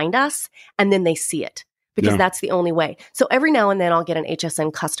try to find us and then they see it. Because that's the only way. So every now and then I'll get an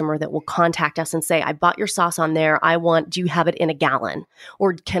HSN customer that will contact us and say, I bought your sauce on there. Do you have it in a gallon?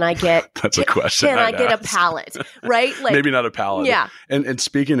 Or can I get, that's a question. Can I get a pallet? Right? Like, maybe not a pallet. Yeah. And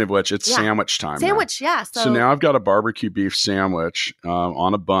speaking of which, it's sandwich time. Sandwich, now. So now I've got a barbecue beef sandwich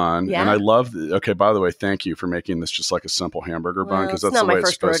on a bun. Yeah. And I love, by the way, thank you for making this just like a simple hamburger bun because that's the way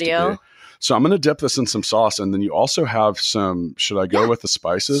it's supposed to be. So I'm going to dip this in some sauce. And then you also have some, should I go with the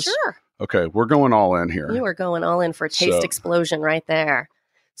spices? Sure. Okay, we're going all in here. You are going all in for a taste explosion right there.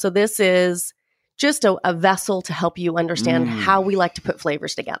 So this is just a vessel to help you understand how we like to put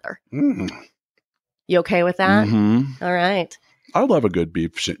flavors together. You okay with that? All right. I love a good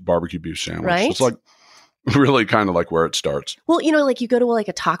barbecue beef sandwich. Right? It's like really kind of like where it starts. Well, like you go to like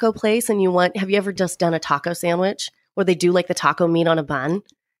a taco place and have you ever just done a taco sandwich where they do like the taco meat on a bun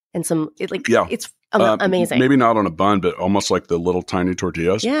and it's amazing. Maybe not on a bun, but almost like the little tiny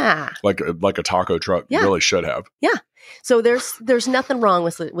tortillas. Yeah. Like a taco truck really should have. Yeah. So there's nothing wrong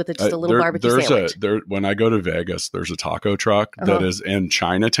with just a little barbecue sandwich. When I go to Vegas, there's a taco truck that is in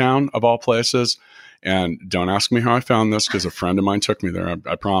Chinatown of all places. And don't ask me how I found this because a friend of mine took me there,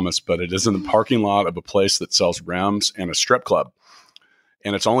 I promise. But it is in the parking lot of a place that sells rims and a strip club.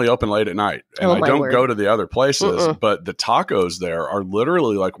 And it's only open late at night. And I don't go to the other places, but the tacos there are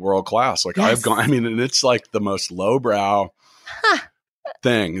literally like world class. Like I've gone, and it's like the most lowbrow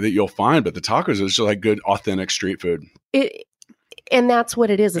thing that you'll find. But the tacos is just like good, authentic street food. And that's what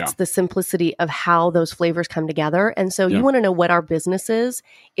it is. It's the simplicity of how those flavors come together. And so you want to know what our business is.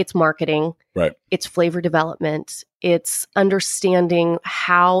 It's marketing. Right. It's flavor development. It's understanding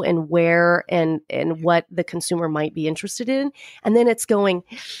how and where and what the consumer might be interested in. And then it's going,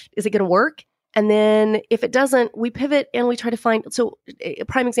 is it going to work? And then if it doesn't, we pivot and we try to find. So a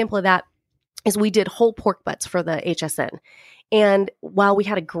prime example of that is we did whole pork butts for the HSN. And while we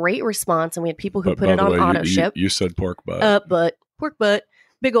had a great response and we had people who put it on auto ship. You said pork butt. Pork butt,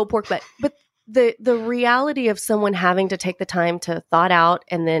 big old pork butt. But the reality of someone having to take the time to thaw it out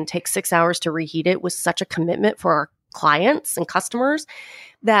and then take 6 hours to reheat it was such a commitment for our clients and customers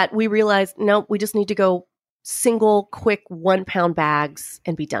that we realized, no, we just need to go single, quick 1 pound bags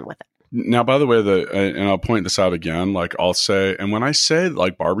and be done with it. Now, by the way, and I'll point this out again, like I'll say, and when I say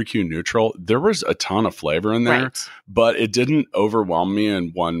like barbecue neutral, there was a ton of flavor in there, but it didn't overwhelm me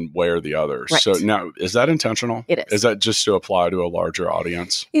in one way or the other. Right. So now, is that intentional? It is. Is that just to apply to a larger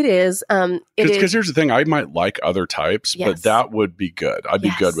audience? It is. Because here's the thing, I might like other types, but that would be good. I'd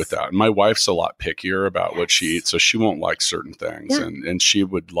be good with that. And my wife's a lot pickier about what she eats, so she won't like certain things, and she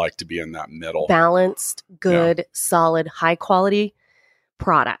would like to be in that middle. Balanced, good, solid, high quality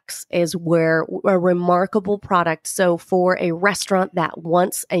products is where a remarkable product. So for a restaurant that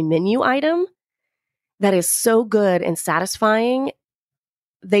wants a menu item that is so good and satisfying,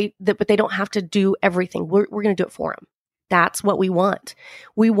 but they don't have to do everything. We're going to do it for them. That's what we want.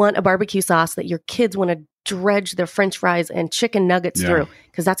 We want a barbecue sauce that your kids want to dredge their French fries and chicken nuggets through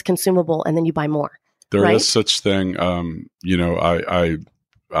because that's consumable, and then you buy more. There is such thing. I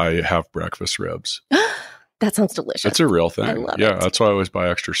have breakfast ribs. That sounds delicious. It's a real thing. I love it. That's why I always buy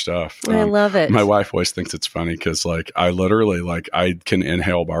extra stuff. I love it. My wife always thinks it's funny because like I literally I can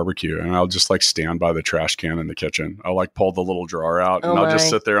inhale barbecue and I'll just like stand by the trash can in the kitchen. I'll like pull the little drawer out and I'll just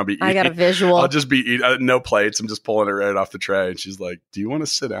sit there. I'll be eating. I got a visual. I'll just be eating. No plates. I'm just pulling it right off the tray. And she's like, "Do you want to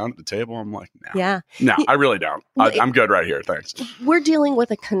sit down at the table?" I'm like, "No, no, I really don't. I'm good right here. Thanks." We're dealing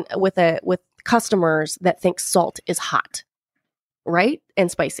with with customers that think salt is hot, right,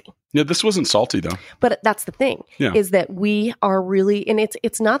 and spicy. Yeah, this wasn't salty though. But that's the thing is that we are really, and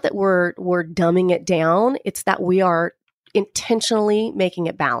it's not that we're dumbing it down. It's that we are intentionally making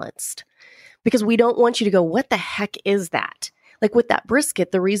it balanced because we don't want you to go, what the heck is that? Like with that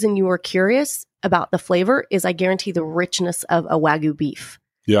brisket, the reason you were curious about the flavor is I guarantee the richness of a Wagyu beef.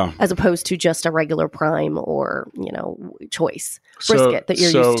 Yeah. As opposed to just a regular prime or, choice brisket that you're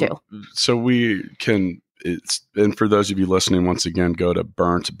used to. So we can, and for those of you listening, once again, go to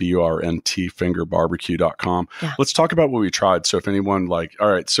burnt fingerbarbecue.com. Yeah. Let's talk about what we tried. So if anyone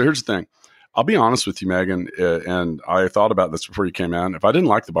all right, so here's the thing. I'll be honest with you, Megan, and I thought about this before you came in. If I didn't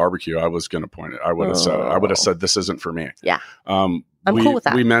like the barbecue, I was going to point it. I would have said, this isn't for me. Yeah. I'm cool with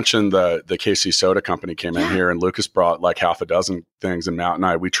that. We mentioned the KC Soda Company came in here, and Lucas brought like half a dozen things, and Matt and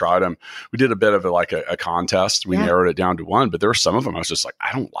I, we tried them. We did a bit of a contest. We narrowed it down to one, but there were some of them I was just like,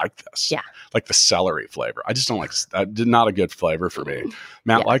 I don't like this. Yeah. Like the celery flavor. I just don't like that. Not a good flavor for me.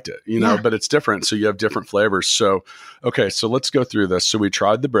 Matt liked it, but it's different. So you have different flavors. So, okay. So let's go through this. So we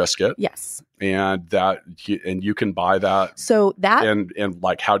tried the brisket. Yes. And you can buy that. So that, and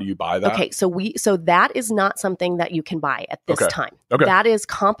like, how do you buy that? Okay. So that is not something that you can buy at this time. Okay. That is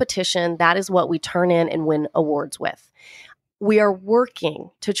competition. That is what we turn in and win awards with. We are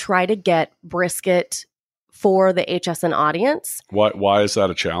working to try to get brisket for the HSN audience. Why is that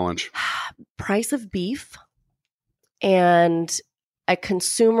a challenge? Price of beef and a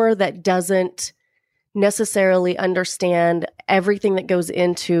consumer that doesn't necessarily understand everything that goes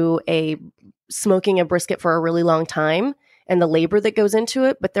into smoking a brisket for a really long time and the labor that goes into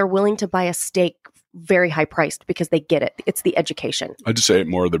it, but they're willing to buy a steak very high priced because they get it. It's the education. I just ate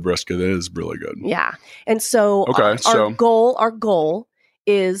more of the brisket. It is really good. Yeah. And so our goal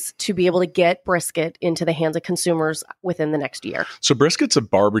is to be able to get brisket into the hands of consumers within the next year. So brisket's a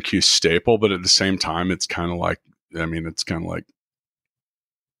barbecue staple, but at the same time, it's kind of like, I don't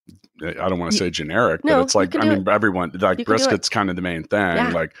want to say generic, but it's like, everyone, like brisket's kind of the main thing. Yeah.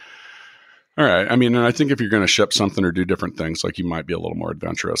 Like, all right. I mean, and I think if you're going to ship something or do different things, like you might be a little more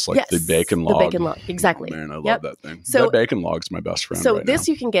adventurous, like the bacon log. The bacon log, exactly. Oh, man, I love that thing. So that bacon log's my best friend. So right this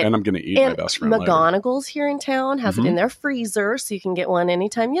now. You can get, and I'm going to eat my best friend. McGonagall's here in town has it in their freezer, so you can get one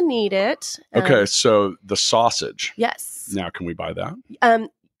anytime you need it. Okay, so the sausage. Yes. Now, can we buy that?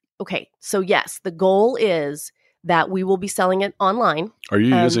 Okay, so yes, the goal is that we will be selling it online. Are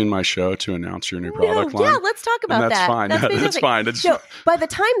you using my show to announce your new product line? Yeah, let's talk about that's that. Fine. That's fine. So by the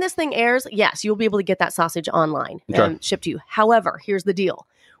time this thing airs, yes, you'll be able to get that sausage online and shipped to you. However, here's the deal.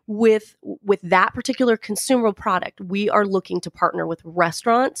 With that particular consumer product, we are looking to partner with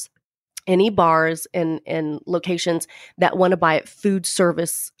restaurants, any bars and locations that want to buy it food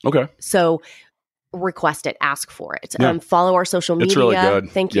service. Okay. So request it, ask for it. Follow our social media. It's really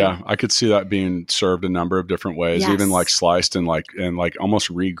good. Thank you. Yeah, I could see that being served a number of different ways, even like sliced and like almost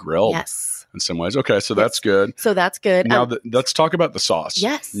re-grilled. Yes. In some ways. Okay, so that's good. So that's good. Now let's talk about the sauce.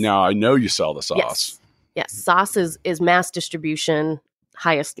 Yes. Now I know you sell the sauce. Yes. Sauce is mass distribution,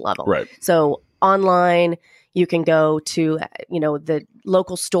 highest level. Right. So online, you can go to the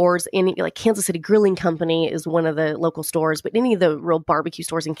local stores. Like Kansas City Grilling Company is one of the local stores, but any of the real barbecue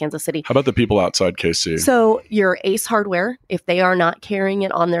stores in Kansas City. How about the people outside KC? So your Ace Hardware, if they are not carrying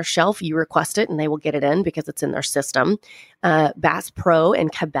it on their shelf, you request it and they will get it in because it's in their system. Bass Pro and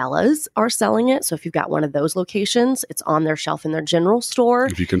Cabela's are selling it. So if you've got one of those locations, it's on their shelf in their general store.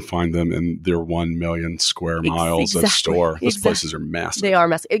 If you can find them in their 1 million square miles of store, those places are massive. They are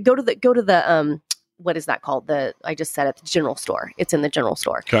massive. Go to the what is that called? I just said it, the general store. It's in the general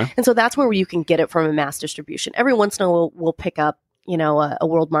store. Okay. And so that's where you can get it from a mass distribution. Every once in a while, we'll pick up, a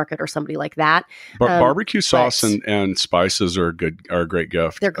World Market or somebody like that. Barbecue sauce and spices are a great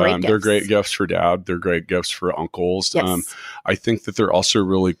gift. They're great gifts. They're great gifts for dad. They're great gifts for uncles. Yes. I think that they're also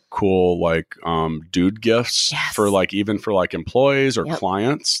really cool, like dude gifts for even for employees or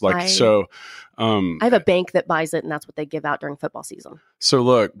clients. I have a bank that buys it, and that's what they give out during football season. So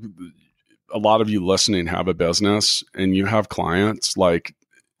look, a lot of you listening have a business and you have clients,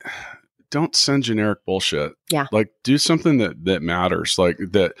 don't send generic bullshit. Yeah. Do something that matters,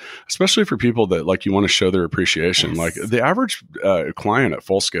 that, especially for people that you want to show their appreciation. Yes. The average client at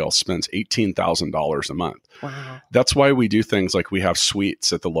Full Scale spends $18,000 a month. Wow. That's why we do things like we have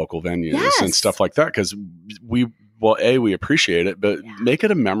suites at the local venues and stuff like that. Because we appreciate it, but make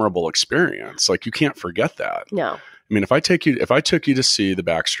it a memorable experience. You can't forget that. No. I mean, if I took you to see the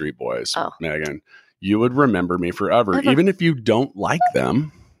Backstreet Boys, Megan, you would remember me forever, even if you don't like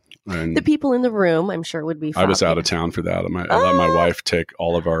them. And the people in the room, I'm sure, would be fun. I was out of town for that. I let my wife take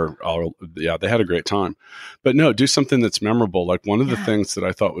all of our they had a great time. But no, do something that's memorable. One of the things that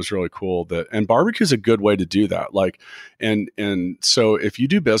I thought was really cool and barbecue is a good way to do that. And so if you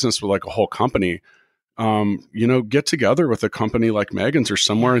do business with a whole company, get together with a company like Megan's or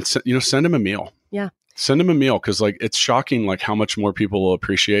somewhere and send them a meal. Yeah. Send them a meal, because like it's shocking like how much more people will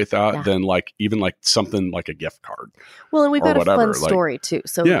appreciate that than like even like something like a gift card. Well, and we've got whatever. a fun story too.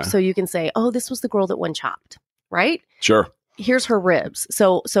 So you can say, oh, this was the girl that won Chopped, right? Sure. Here's her ribs.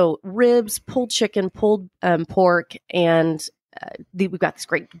 So ribs, pulled chicken, pulled pork, and we've got these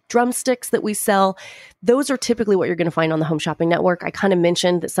great drumsticks that we sell. Those are typically what you're going to find on the Home Shopping Network. I kind of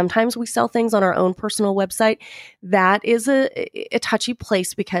mentioned that sometimes we sell things on our own personal website. That is a touchy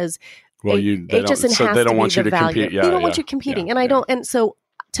place because well, they don't want you to compete. Yeah, they don't want you competing, and I don't. And so,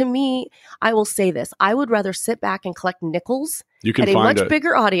 to me, I will say this: I would rather sit back and collect nickels you can at a find much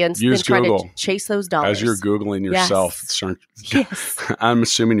bigger audience than try Google. to chase those dollars. As you're Googling yourself, yes. I'm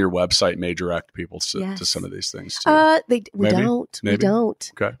assuming your website may direct people to some of these things too. We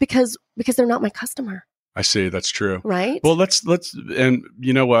don't. Okay. Because they're not my customer. I see. That's true. Right. Well, let's, and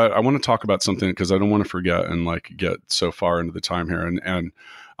you know what? I want to talk about something because I don't want to forget and like get so far into the time here. And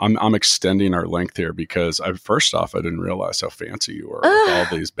I'm extending our length here because first off, I didn't realize how fancy you were with all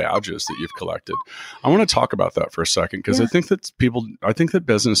these badges that you've collected. I want to talk about that for a second because I think that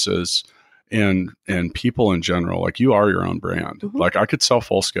businesses and people in general, like you are your own brand. Mm-hmm. Like I could sell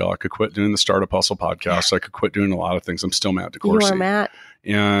Full Scale. I could quit doing the Startup Hustle podcast. I could quit doing a lot of things. I'm still Matt DeCoursey. You are Matt.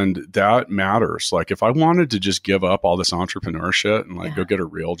 And that matters. Like if I wanted to just give up all this entrepreneurship and like go get a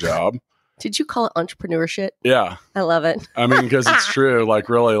real job. Did you call it entrepreneurship? Yeah. I love it. I mean, because it's true. Like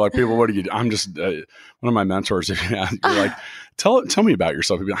really, like people, what do you do? I'm just one of my mentors. You're like, tell me about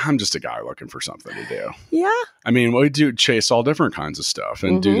yourself. I'm just a guy looking for something to do. Yeah. I mean, we do chase all different kinds of stuff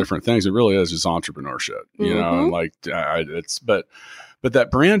and do different things. It really is just entrepreneurship, you know, and like but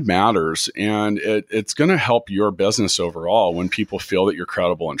that brand matters, and it's going to help your business overall when people feel that you're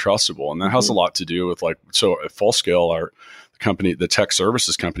credible and trustable. And that has a lot to do with like, so at Full Scale, our company, the tech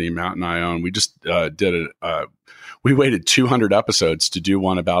services company Matt and I own, we just did it. We waited 200 episodes to do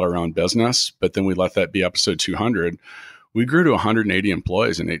one about our own business, but then we let that be episode 200. We grew to 180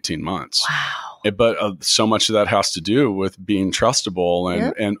 employees in 18 months. Wow. But so much of that has to do with being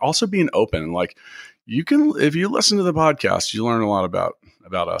trustable and also being open. Like you can, if you listen to the podcast, you learn a lot about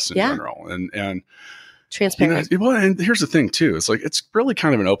us in general and transparent. You know, well, and here's the thing too. It's like, it's really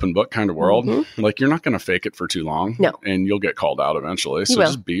kind of an open book kind of world. Like you're not going to fake it for too long. No. And you'll get called out eventually. So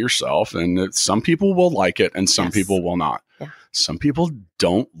just be yourself. And some people will like it and some people will not. Yeah. Some people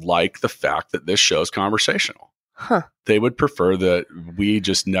don't like the fact that this show's conversational. They would prefer that we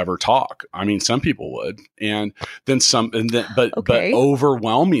just never talk. I mean, some people would, and then some, but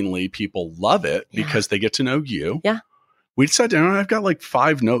overwhelmingly people love it because they get to know you. Yeah. We sat down and I've got like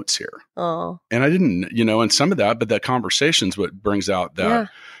 5 notes here. Oh. And I didn't, and some of that, but that conversation's what brings out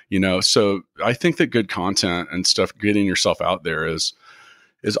that, so I think that good content and stuff, getting yourself out there is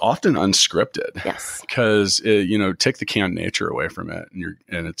often unscripted. Yes. Because, take the canned nature away from it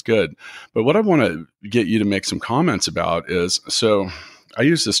and it's good. But what I want to get you to make some comments about is, so I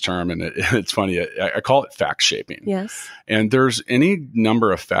use this term and it's funny. I call it fact shaping. Yes. And there's any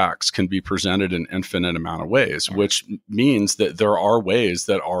number of facts can be presented in infinite amount of ways, which means that there are ways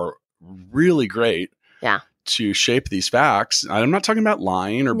that are really great to shape these facts. I'm not talking about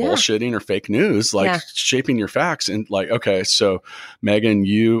lying or bullshitting or fake news, like shaping your facts. And like, okay, so Megan,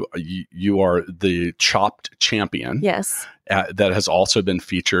 you are the Chopped Champion. Yes. That has also been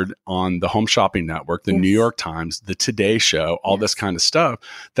featured on the Home Shopping Network, the New York Times, the Today Show, all this kind of stuff.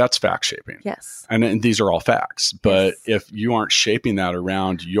 That's fact shaping. Yes. And these are all facts. But if you aren't shaping that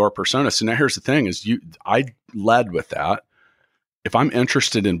around your persona, so now here's the thing is I led with that. If I'm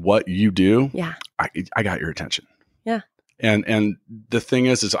interested in what you do, I got your attention. Yeah. And the thing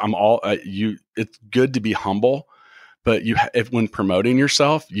is I'm all it's good to be humble, but when promoting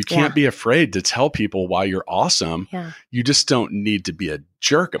yourself, you can't be afraid to tell people why you're awesome. Yeah. You just don't need to be a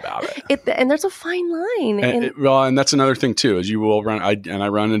jerk about it. And there's a fine line. And that's another thing too, is you will run. I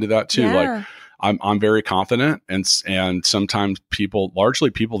run into that too. Like I'm very confident, and sometimes largely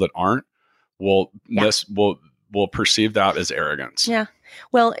people that aren't will perceive that as arrogance. Yeah.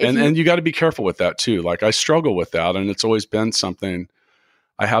 Well, and you got to be careful with that too. Like I struggle with that, and it's always been something.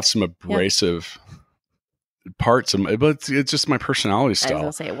 I have some abrasive parts of but it's just my personality style. I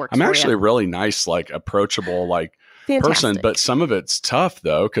was gonna say it works. I'm actually a really nice, like approachable, like person, but some of it's tough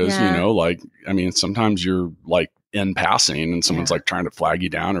though, because sometimes you're like in passing and someone's like trying to flag you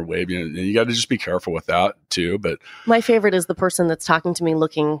down or wave you, and you got to just be careful with that too. But my favorite is the person that's talking to me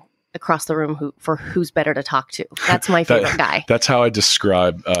looking across the room who's better to talk to. That's my favorite guy. That's how I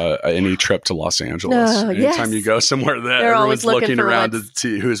describe any trip to Los Angeles. Anytime you go somewhere that everyone's looking around to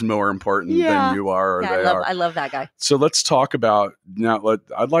see who's more important than you are or they are. I love that guy. So let's talk about now.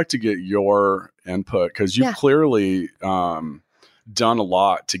 I'd like to get your input because you've clearly done a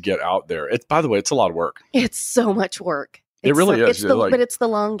lot to get out there. By the way, it's a lot of work. It's so much work. It really is. But it's the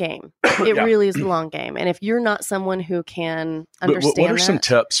long game. It Yeah. really is the long game. And if you're not someone who can understand what are some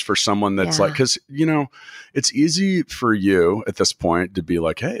tips for someone that's like, because, it's easy for you at this point to be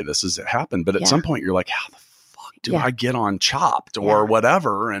like, hey, this has happened. But at some point you're like, how the fuck do I get on Chopped or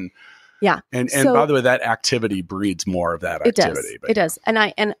whatever? And so, by the way, that activity breeds more of that activity. It does. And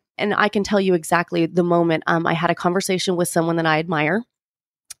I can tell you exactly the moment I had a conversation with someone that I admire.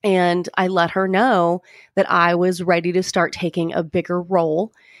 And I let her know that I was ready to start taking a bigger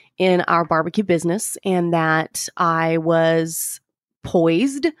role in our barbecue business and that I was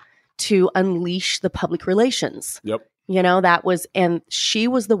poised to unleash the public relations. Yep. And she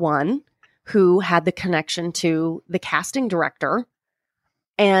was the one who had the connection to the casting director.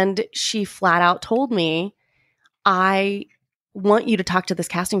 And she flat out told me, I want you to talk to this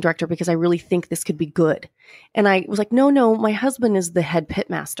casting director because I really think this could be good. And I was like, no, my husband is the head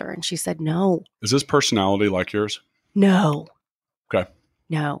pitmaster. And she said, no. Is his personality like yours? No. Okay.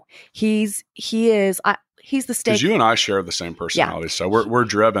 No. He's the steak. Because you and I share the same personality. So we're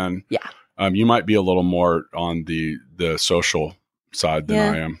driven. Yeah. You might be a little more on the social side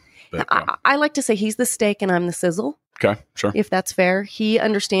than I am. But, I like to say he's the steak and I'm the sizzle. Okay, sure. If that's fair. He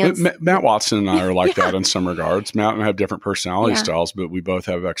understands. Matt Watson and I are like that in some regards. Matt and I have different personality styles, but we both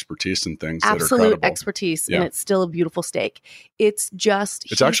have expertise in things that are credible. Absolute expertise, and it's still a beautiful steak. It's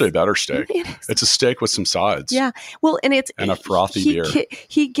actually a better steak. It's a steak with some sides. Yeah. Well, and a frothy beer.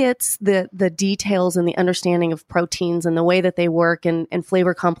 He gets the details and the understanding of proteins and the way that they work and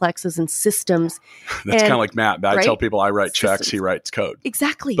flavor complexes and systems. That's kind of like Matt. I tell people I write checks, he writes code.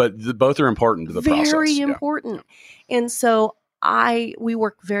 Exactly. But both are important to the process. Very important. And so we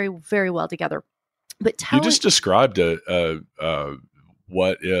work very, very well together. But you just described what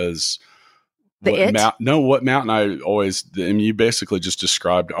Matt and I always. You basically just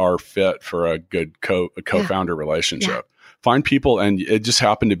described our fit for a good co-founder relationship. Yeah. Find people, and it just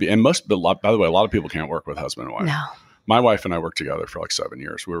happened to be. And by the way, a lot of people can't work with husband and wife. No. My wife and I worked together for like 7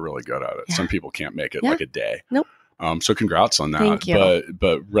 years. We were really good at it. Yeah. Some people can't make it like a day. Nope. So congrats on that. Thank you.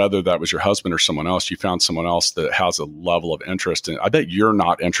 But whether that was your husband or someone else, you found someone else that has a level of interest in. I bet you're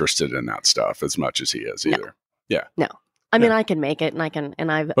not interested in that stuff as much as he is either. No. Yeah. No. I mean, I can make it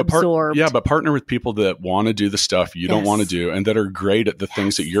and I've absorbed. But partner with people that want to do the stuff you don't want to do and that are great at the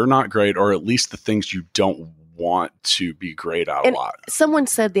things that you're not great, or at least the things you don't want to be great at a lot. Someone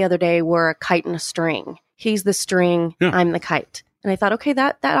said the other day, we're a kite and a string. He's the string. Yeah. I'm the kite. And I thought, okay,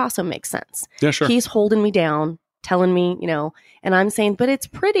 that also makes sense. Yeah, sure. He's holding me down, telling me, and I'm saying, but it's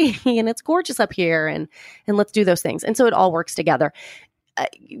pretty and it's gorgeous up here and let's do those things. And so it all works together.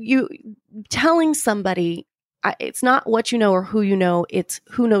 You telling somebody, it's not what you know or who you know, it's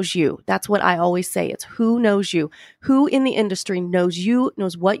who knows you. That's what I always say. It's who knows you, who in the industry knows you,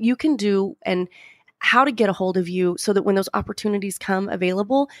 knows what you can do and how to get a hold of you so that when those opportunities come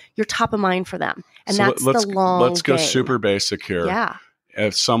available, you're top of mind for them. And so that's the long Let's go game. Super basic here. Yeah.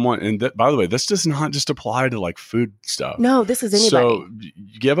 If someone, by the way, this does not just apply to like food stuff. No, this is anybody. So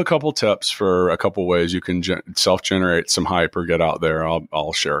give a couple tips for a couple ways you can self-generate some hype or get out there.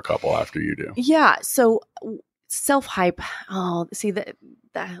 I'll share a couple after you do. Yeah. So self-hype. Oh, see that.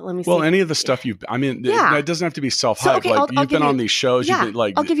 Let me see. Well, any of the stuff it doesn't have to be self-hype. So, okay, you've been on these shows. Yeah,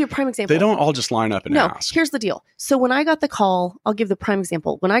 I'll give you a prime example. They don't all just line up and ask. Here's the deal. So when I got the call, I'll give the prime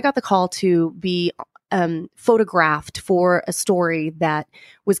example. When I got the call to be photographed for a story that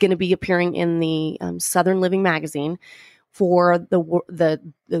was going to be appearing in the Southern Living magazine for the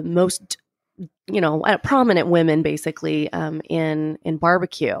most prominent women basically in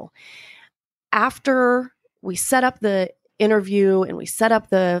barbecue. After we set up the interview and we set up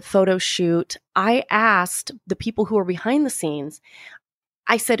the photo shoot, I asked the people who are behind the scenes,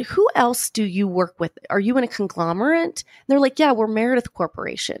 I said, who else do you work with? Are you in a conglomerate? And they're like, yeah, we're Meredith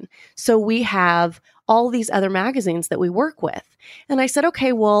Corporation. So we have all these other magazines that we work with. And I said,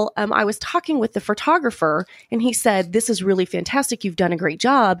 okay, well, I was talking with the photographer and he said, this is really fantastic. You've done a great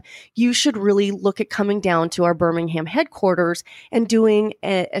job. You should really look at coming down to our Birmingham headquarters and doing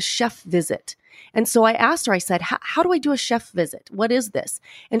a chef visit. And so I asked her, I said, how do I do a chef visit? What is this?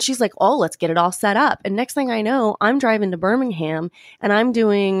 And she's like, oh, let's get it all set up. And next thing I know, I'm driving to Birmingham and I'm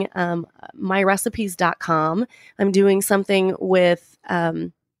doing myrecipes.com. I'm doing something with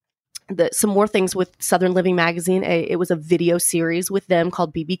some more things with Southern Living magazine. It was a video series with them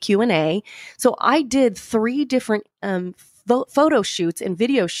called BBQ. So I did 3 different photo shoots and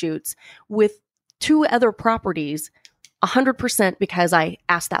video shoots with 2 other properties, 100% because I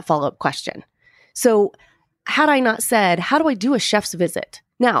asked that follow-up question. So had I not said, how do I do a chef's visit?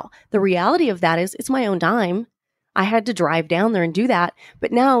 Now, the reality of that is it's my own dime. I had to drive down there and do that.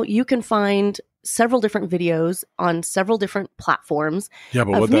 But now you can find several different videos on several different platforms. Yeah,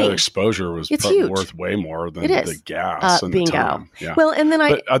 but that exposure was worth way more than the gas and bingo. the time. Yeah. Well, and then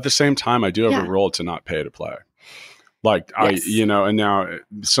but at the same time, I do have a rule to not pay to play. Like yes. And now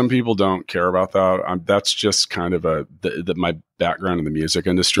some people don't care about that. That's just kind of my background in the music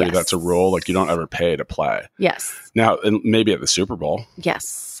industry. Yes. That's a rule. Like you don't ever pay to play. Yes. Now, and maybe at the Super Bowl.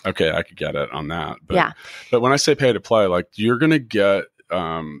 Yes. Okay, I could get it on that. But, but when I say pay to play, like you're going to get,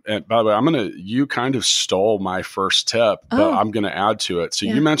 and by the way, you kind of stole my first tip, but I'm going to add to it. So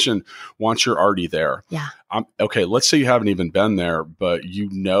you mentioned once you're already there. Yeah. Okay. Let's say you haven't even been there, but you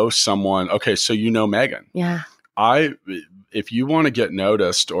know someone. Okay. So you know Megan. Yeah. If you want to get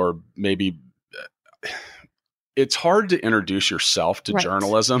noticed, or maybe it's hard to introduce yourself to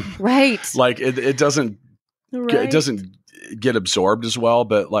journalism. Right. Like it doesn't get absorbed as well.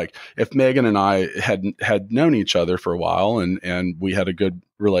 But like if Megan and I had known each other for a while and we had a good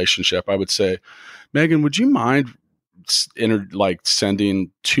relationship, I would say, Megan, would you mind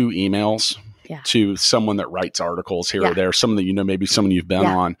sending 2 emails to someone that writes articles here or there, someone that maybe someone you've been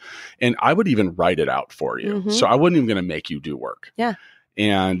on, and I would even write it out for you. Mm-hmm. So I wasn't even going to make you do work. Yeah.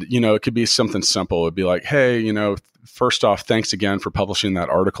 And, it could be something simple. It'd be like, hey, first off, thanks again for publishing that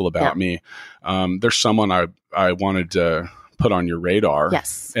article about me. There's someone I wanted to put on your radar.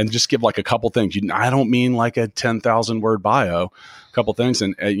 Yes. And just give like a couple things. I don't mean like a 10,000 word bio, a couple things.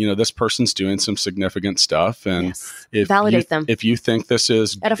 And, this person's doing some significant stuff. And validate them. If you think this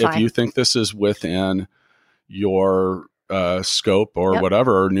is, Edify. if you think this is within your scope or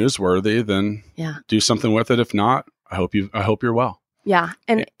whatever, or newsworthy, then do something with it. If not, I hope you're well. Yeah.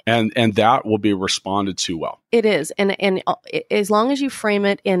 And that will be responded to well. It is. And as long as you frame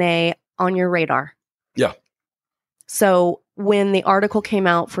it on your radar. Yeah. So when the article came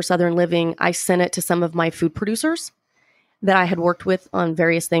out for Southern Living, I sent it to some of my food producers that I had worked with on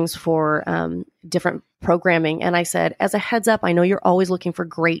various things for different programming. And I said, as a heads up, I know you're always looking for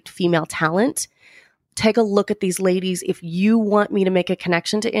great female talent. Take a look at these ladies. If you want me to make a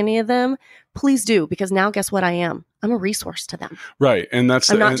connection to any of them, please do. Because now guess what I am? I'm a resource to them. Right. And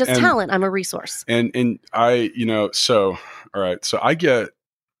I'm not just talent. I'm a resource. And I, all right. So I get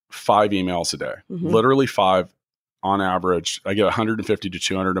 5 emails a day, literally 5 on average. I get 150 to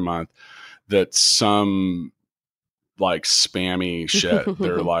 200 a month. That's some like spammy shit.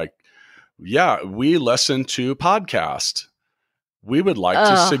 They're like, yeah, we listen to podcast. We would like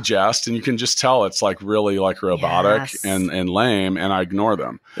to suggest, and you can just tell it's like really like robotic and lame, and I ignore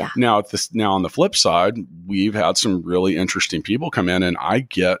them. Yeah. Now on the flip side, we've had some really interesting people come in, and I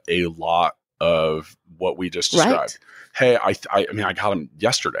get a lot of what we just described. Right. Hey, I mean, I got them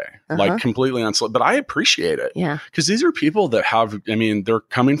yesterday, like completely unsolicited, but I appreciate it. Yeah. Because these are people that they're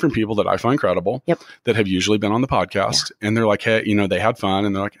coming from people that I find credible, that have usually been on the podcast, and they're like, hey, they had fun,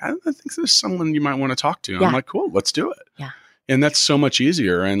 and they're like, I think there's someone you might want to talk to. And I'm like, cool, let's do it. Yeah. And that's so much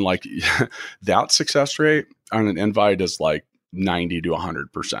easier. And like that success rate on an invite is like 90 to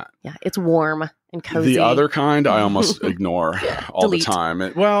 100%. Yeah. It's warm and cozy. The other kind I almost ignore all Delete. The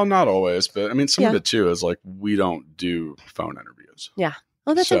time. Well, not always, but I mean, some of it too is like, we don't do phone interviews. Yeah.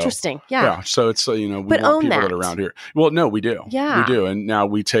 Oh, that's interesting. Yeah. Yeah. So it's, we want people that are around here. Well, no, we do. Yeah. We do. And now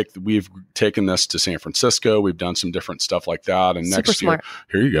we've taken this to San Francisco. We've done some different stuff like that. And next year,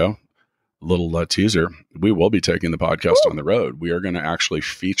 here you go. Little teaser. We will be taking the podcast on the road. We are going to actually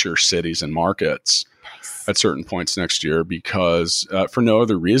feature cities and markets at certain points next year because for no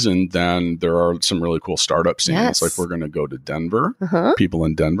other reason than there are some really cool startup scenes. Yes. Like we're going to go to Denver, people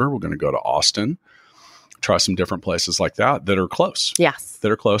in Denver. We're going to go to Austin, try some different places like that are close. Yes. That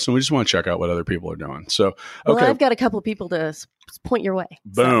are close. And we just want to check out what other people are doing. So, okay. Well, I've got a couple people to point your way.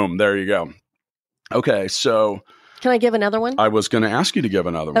 Boom. There you go. Okay. So, can I give another one? I was going to ask you to give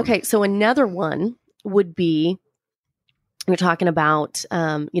another one. Okay. So another one would be, we're talking about,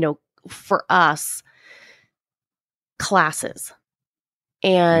 for us, classes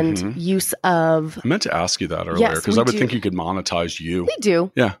and use of. I meant to ask you that earlier because I would think you could monetize you. We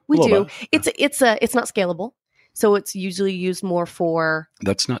do. Yeah. We do. Bit. It's not scalable. So it's usually used more for.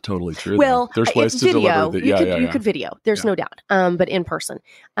 That's not totally true. Well, there's ways to deliver. You could video. There's no doubt. But in person,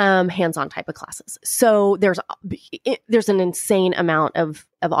 hands-on type of classes. So there's an insane amount of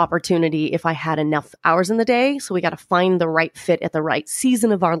opportunity if I had enough hours in the day. So we got to find the right fit at the right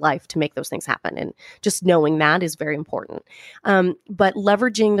season of our life to make those things happen. And just knowing that is very important. But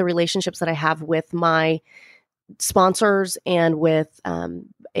leveraging the relationships that I have with my sponsors and with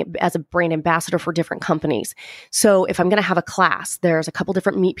as a brand ambassador for different companies. So if I'm going to have a class, there's a couple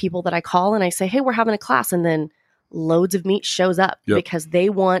different meet people that I call and I say, hey, we're having a class. And then loads of meat shows up because they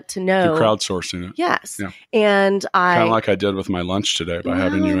want to know. You're crowdsourcing it. Yes. Yeah. And kind of like I did with my lunch today by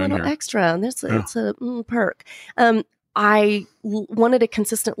having you in here. Extra. And it's a perk. I wanted a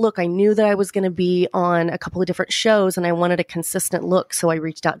consistent look. I knew that I was going to be on a couple of different shows and I wanted a consistent look. So I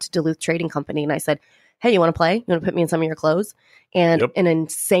reached out to Duluth Trading Company and I said, hey, you want to play? You want to put me in some of your clothes? And an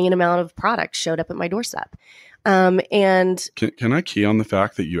insane amount of products showed up at my doorstep. And can I key on the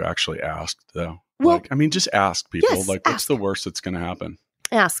fact that you actually asked though? Well, just ask people. Yes, what's the worst that's going to happen?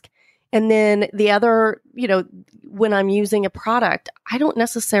 Ask. And then the other, when I'm using a product, I don't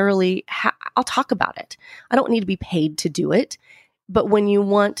necessarily, I'll talk about it. I don't need to be paid to do it. But when you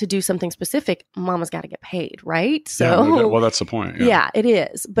want to do something specific, mama's got to get paid, right? So, well, that's the point. Yeah, it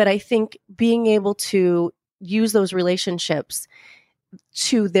is. But I think being able to use those relationships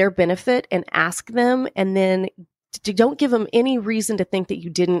to their benefit and ask them, and then don't give them any reason to think that you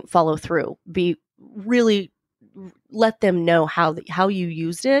didn't follow through. Really let them know how you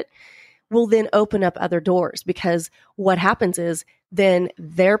used it will then open up other doors, because what happens is then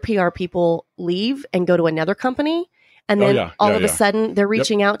their PR people leave and go to another company. And then all of a sudden they're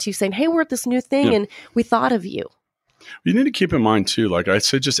reaching out to you saying, hey, we're at this new thing and we thought of you. You need to keep in mind too, like I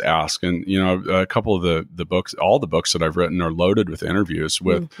said, just ask. And, a couple of the books, all the books that I've written are loaded with interviews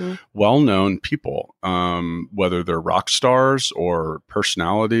with well-known people, whether they're rock stars or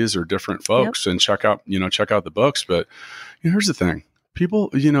personalities or different folks, and check out the books. But here's the thing.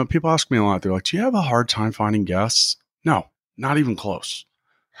 People ask me a lot. They're like, do you have a hard time finding guests? No, not even close.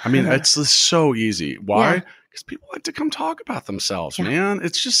 I mean, it's so easy. Why? Yeah. Because people like to come talk about themselves, man.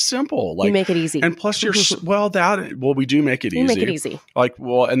 It's just simple. Like, you make it easy. And plus we do make it easy. You make it easy.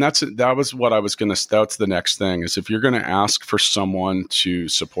 And that was what I was going to, that's the next thing is if you're going to ask for someone to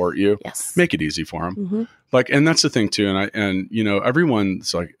support you, make it easy for them. Mm-hmm. And that's the thing too. And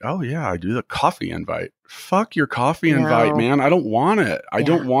everyone's like, oh yeah, I do the coffee invite. Fuck your coffee invite, man. I don't want it. I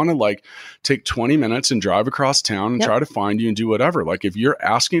don't want to take 20 minutes and drive across town and try to find you and do whatever. Like if you're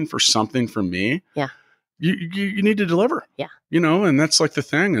asking for something from me, you need to deliver. Yeah. And that's like the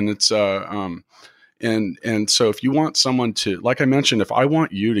thing. And it's, and so if you want someone to, like I mentioned, if I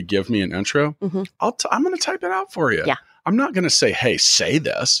want you to give me an intro, I'm going to type it out for you. Yeah. I'm not going to say, hey, say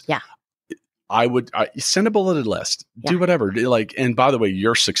this. Yeah. I send a bulleted list, do whatever. And by the way,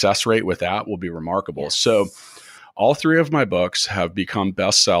 your success rate with that will be remarkable. Yes. So all 3 of my books have become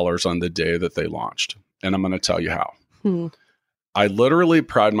bestsellers on the day that they launched. And I'm going to tell you how. I literally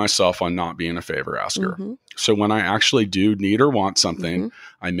pride myself on not being a favor asker. So when I actually do need or want something,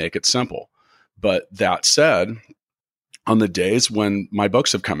 I make it simple. But that said, on the days when my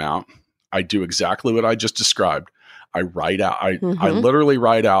books have come out, I do exactly what I just described. I write out, I literally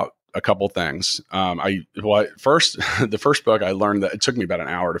write out a couple things. The first book I learned that it took me about an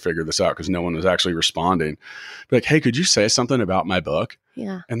hour to figure this out because no one was actually responding. Like, hey, could you say something about my book?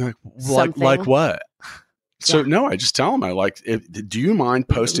 Yeah. And they're like what? So no, I just tell them, do you mind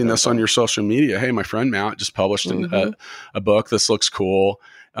posting this on your social media? Hey, my friend Matt just published a book. This looks cool.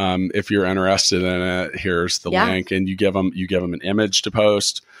 If you're interested in it, here's the link, and you give them an image to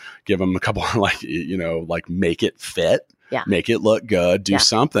post, give them a couple make it fit. Yeah. Make it look good, do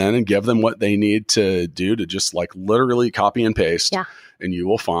something, and give them what they need to do to just literally copy and paste. Yeah. And you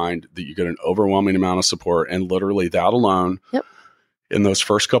will find that you get an overwhelming amount of support. And literally that alone, in those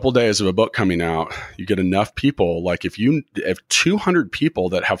first couple of days of a book coming out, you get enough people. Like if 200 people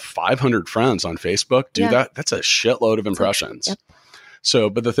that have 500 friends on Facebook do that, that's a shitload of impressions. Yep. So,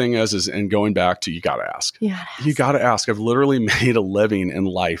 but the thing is and going back to, you got to ask. You got to ask. I've literally made a living in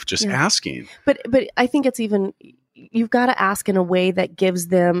life just asking. But I think it's even, you've got to ask in a way that gives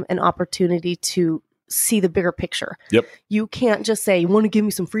them an opportunity to see the bigger picture. Yep. You can't just say, you want to give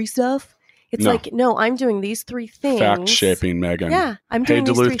me some free stuff? It's no, I'm doing these 3 things. Fact shaping, Megan. Yeah. I'm doing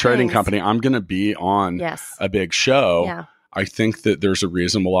these 3 Duluth Trading things. Company, I'm going to be on a big show. Yeah. I think that there's a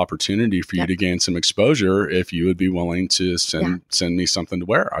reasonable opportunity for you to gain some exposure if you would be willing to send me something to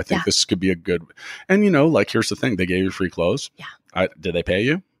wear. I think this could be a good, and here's the thing. They gave you free clothes. Yeah. Did they pay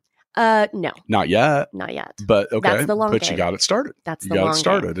you? No. Not yet. But okay. That's the long but game. You got it started. That's you the got long it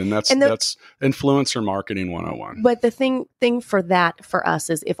started. game. And that's influencer marketing 101. But the thing for that for us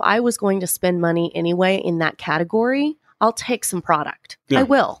is if I was going to spend money anyway in that category, I'll take some product. I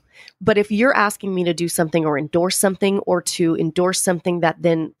will. But if you're asking me to do something or endorse something or to endorse something that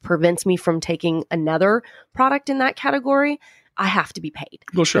then prevents me from taking another product in that category, I have to be paid.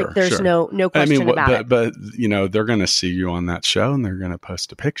 Well, sure. Like, there's sure. no question about it. But, you know, they're going to see you on that show and they're going to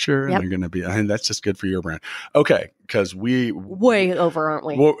post a picture and Yep. they're going to be, and that's just good for your brand. Okay. Because we way over, aren't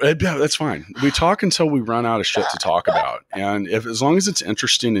we? Well, yeah, that's fine. We talk until we run out of shit to talk about. And as long as it's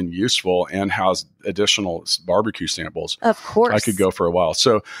interesting and useful and has additional barbecue samples, of course, I could go for a while.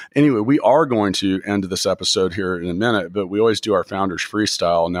 So anyway, we are going to end this episode here in a minute, but we always do our founders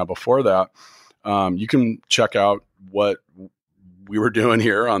freestyle. Now, before that, you can check out what we were doing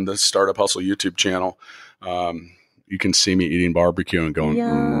here on the Startup Hustle YouTube channel. You can see me eating barbecue and going,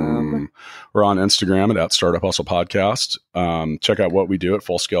 We're on Instagram at Startup Hustle Podcast. Check out what we do at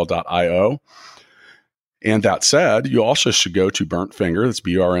fullscale.io. And that said, you also should go to Burnt Finger, that's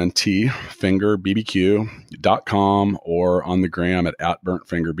BRNT, fingerbbq.com, or on the gram at Burnt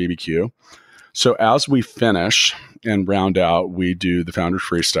Finger BBQ. So as we finish and round out, we do the Founders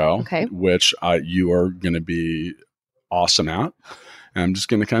Freestyle, which you are going to be awesome at. And I'm just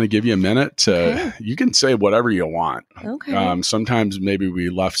going to kind of give you a minute to, you can say whatever you want. Okay. Sometimes maybe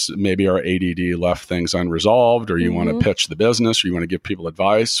maybe our ADD left things unresolved, or you want to pitch the business, or you want to give people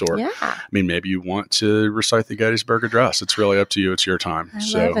advice, or I mean, maybe you want to recite the Gettysburg Address. It's really up to you. It's your time. I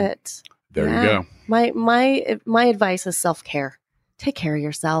love it. There you go. My advice is self-care. Take care of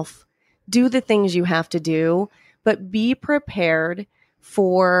yourself. Do the things you have to do, but be prepared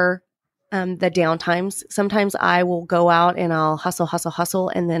for the downtimes. Sometimes I will go out and I'll hustle.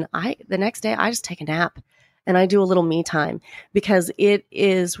 And then the next day I just take a nap and I do a little me time, because it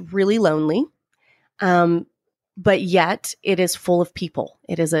is really lonely. But yet it is full of people.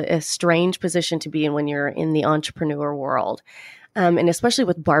 It is a strange position to be in when you're in the entrepreneur world. And especially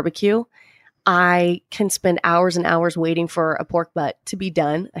with barbecue, I can spend hours and hours waiting for a pork butt to be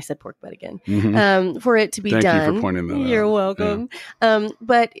done. I said pork butt again. For it to be done. Thank you for pointing that out. You're welcome. Yeah.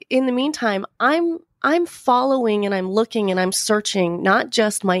 But in the meantime, I'm following and I'm looking and I'm searching not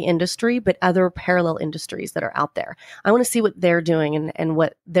just my industry, but other parallel industries that are out there. I want to see what they're doing and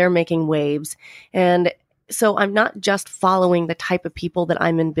what they're making waves. And so I'm not just following the type of people that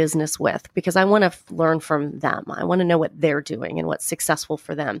I'm in business with, because I want to learn from them. I want to know what they're doing and what's successful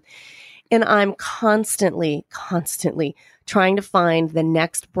for them. And I'm constantly trying to find the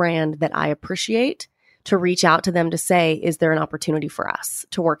next brand that I appreciate, to reach out to them to say, is there an opportunity for us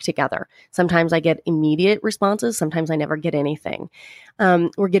to work together? Sometimes I get immediate responses. Sometimes I never get anything.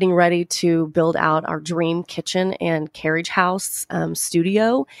 We're getting ready to build out our dream kitchen and carriage house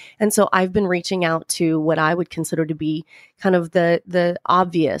studio. And so I've been reaching out to what I would consider to be kind of the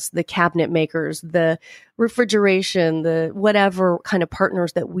obvious, the cabinet makers, the refrigeration, the whatever kind of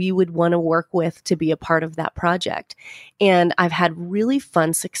partners that we would want to work with to be a part of that project. And I've had really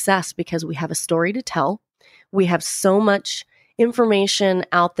fun success because we have a story to tell. We have so much information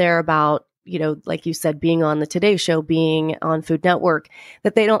out there about, you know, like you said, being on the Today Show, being on Food Network,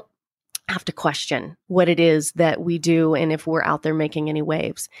 that they don't have to question what it is that we do and if we're out there making any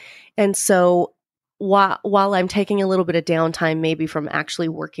waves. And so while I'm taking a little bit of downtime, maybe from actually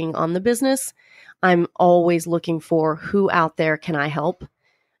working on the business, I'm always looking for who out there can I help,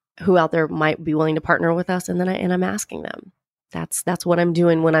 who out there might be willing to partner with us. And then I'm asking them. That's what I'm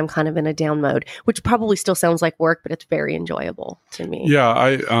doing when I'm kind of in a down mode, which probably still sounds like work, but it's very enjoyable to me.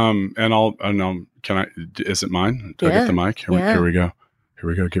 Yeah. Can I, is it mine? Do I get the mic? Here we go.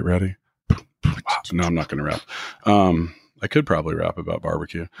 Get ready. No, I'm not going to rap. I could probably rap about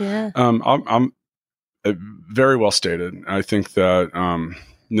barbecue. Yeah. I'm very well stated. I think that,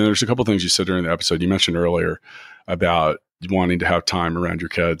 there's a couple things you said during the episode. You mentioned earlier about wanting to have time around your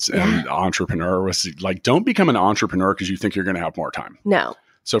kids, and entrepreneur was like, don't become an entrepreneur because you think you're going to have more time. No.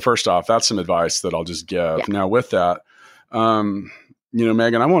 So first off, that's some advice that I'll just give. Yeah. Now with that,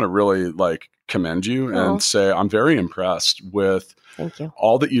 Megan, I want to really commend you and say I'm very impressed with Thank you.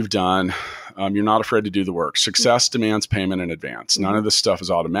 all that you've done. You're not afraid to do the work. Success demands payment in advance. None of this stuff is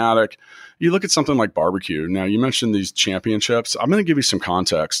automatic. You look at something like barbecue. Now, you mentioned these championships. I'm going to give you some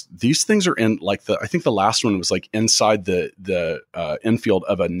context. These things are in I think the last one was inside the infield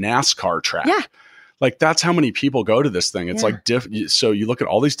of a NASCAR track. Yeah. That's how many people go to this thing. It's so you look at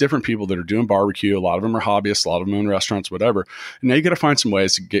all these different people that are doing barbecue. A lot of them are hobbyists, a lot of them own restaurants, whatever. And now you got to find some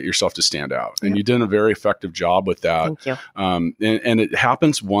ways to get yourself to stand out. And you did a very effective job with that. Thank you. And it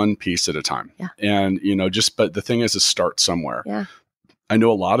happens one piece at a time. Yeah. And, but the thing is start somewhere. Yeah. I know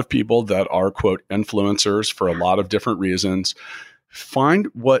a lot of people that are, quote, influencers for a lot of different reasons. Find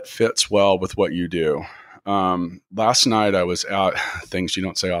what fits well with what you do. Last night I was at things you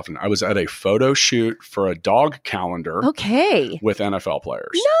don't say often. I was at a photo shoot for a dog calendar. Okay. With NFL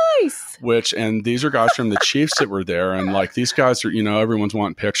players. Nice. And these are guys from the Chiefs that were there. And like, these guys are, everyone's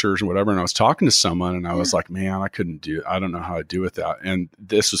wanting pictures and whatever. And I was talking to someone and I was like, man, I don't know how I do with that. And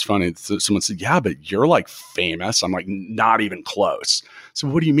this was funny. Someone said, yeah, but you're like famous. I'm like, not even close. So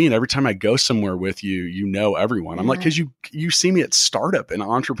what do you mean? Every time I go somewhere with you, you know everyone. I'm like, because you see me at startup and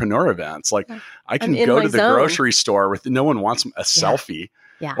entrepreneur events. Like I can go to the grocery store with no one wants a selfie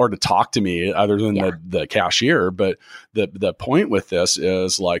or to talk to me other than the cashier. But the point with this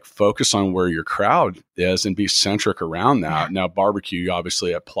is like focus on where your crowd is and be centric around that. Now, barbecue, you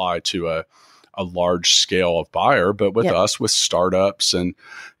obviously apply to a large scale of buyer, but with us, with startups and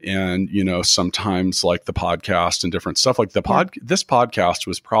sometimes like the podcast and different stuff like this podcast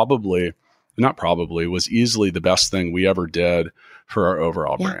was easily the best thing we ever did for our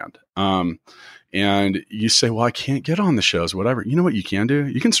overall brand. And you say, well, I can't get on the shows, whatever. You know what you can do?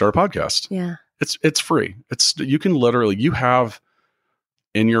 You can start a podcast. Yeah. It's free. You can literally, you have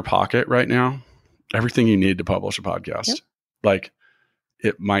in your pocket right now, everything you need to publish a podcast. Yep. Like,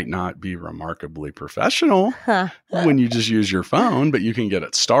 it might not be remarkably professional when you just use your phone, but you can get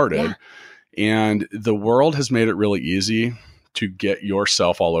it started. Yeah. And the world has made it really easy to get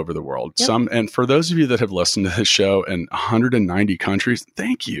yourself all over the world. Yep. And for those of you that have listened to this show in 190 countries,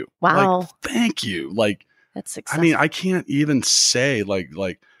 thank you. Wow. Like, thank you. Like, that's successful. I mean, I can't even say we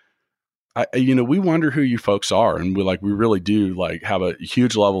wonder who you folks are. And we really do like have a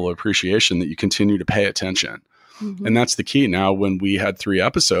huge level of appreciation that you continue to pay attention. Mm-hmm. And that's the key. Now, when we had 3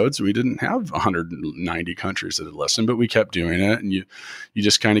 episodes, we didn't have 190 countries that had listened, but we kept doing it. And you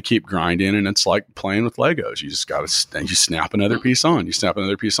just kind of keep grinding. And it's like playing with Legos. You just got to, you snap another piece on. You snap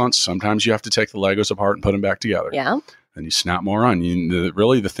another piece on. Sometimes you have to take the Legos apart and put them back together. Yeah. And you snap more on.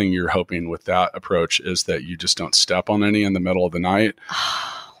 Really, the thing you're hoping with that approach is that you just don't step on any in the middle of the night.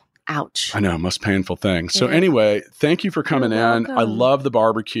 Ouch. I know, most painful thing. So anyway, thank you for coming in. I love the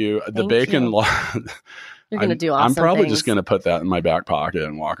barbecue. The bacon You're going to do awesome I'm probably things. just going to put that in my back pocket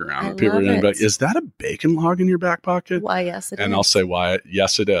and walk around. And people are going to be like, is that a bacon log in your back pocket? Why, yes, it is. And I'll say, why,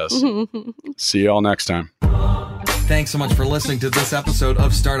 yes, it is. See you all next time. Thanks so much for listening to this episode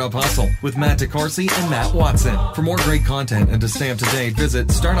of Startup Hustle with Matt DeCoursey and Matt Watson. For more great content and to stay up to date, visit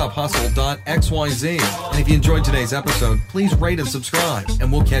startuphustle.xyz. And if you enjoyed today's episode, please rate and subscribe. And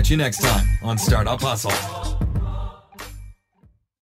we'll catch you next time on Startup Hustle.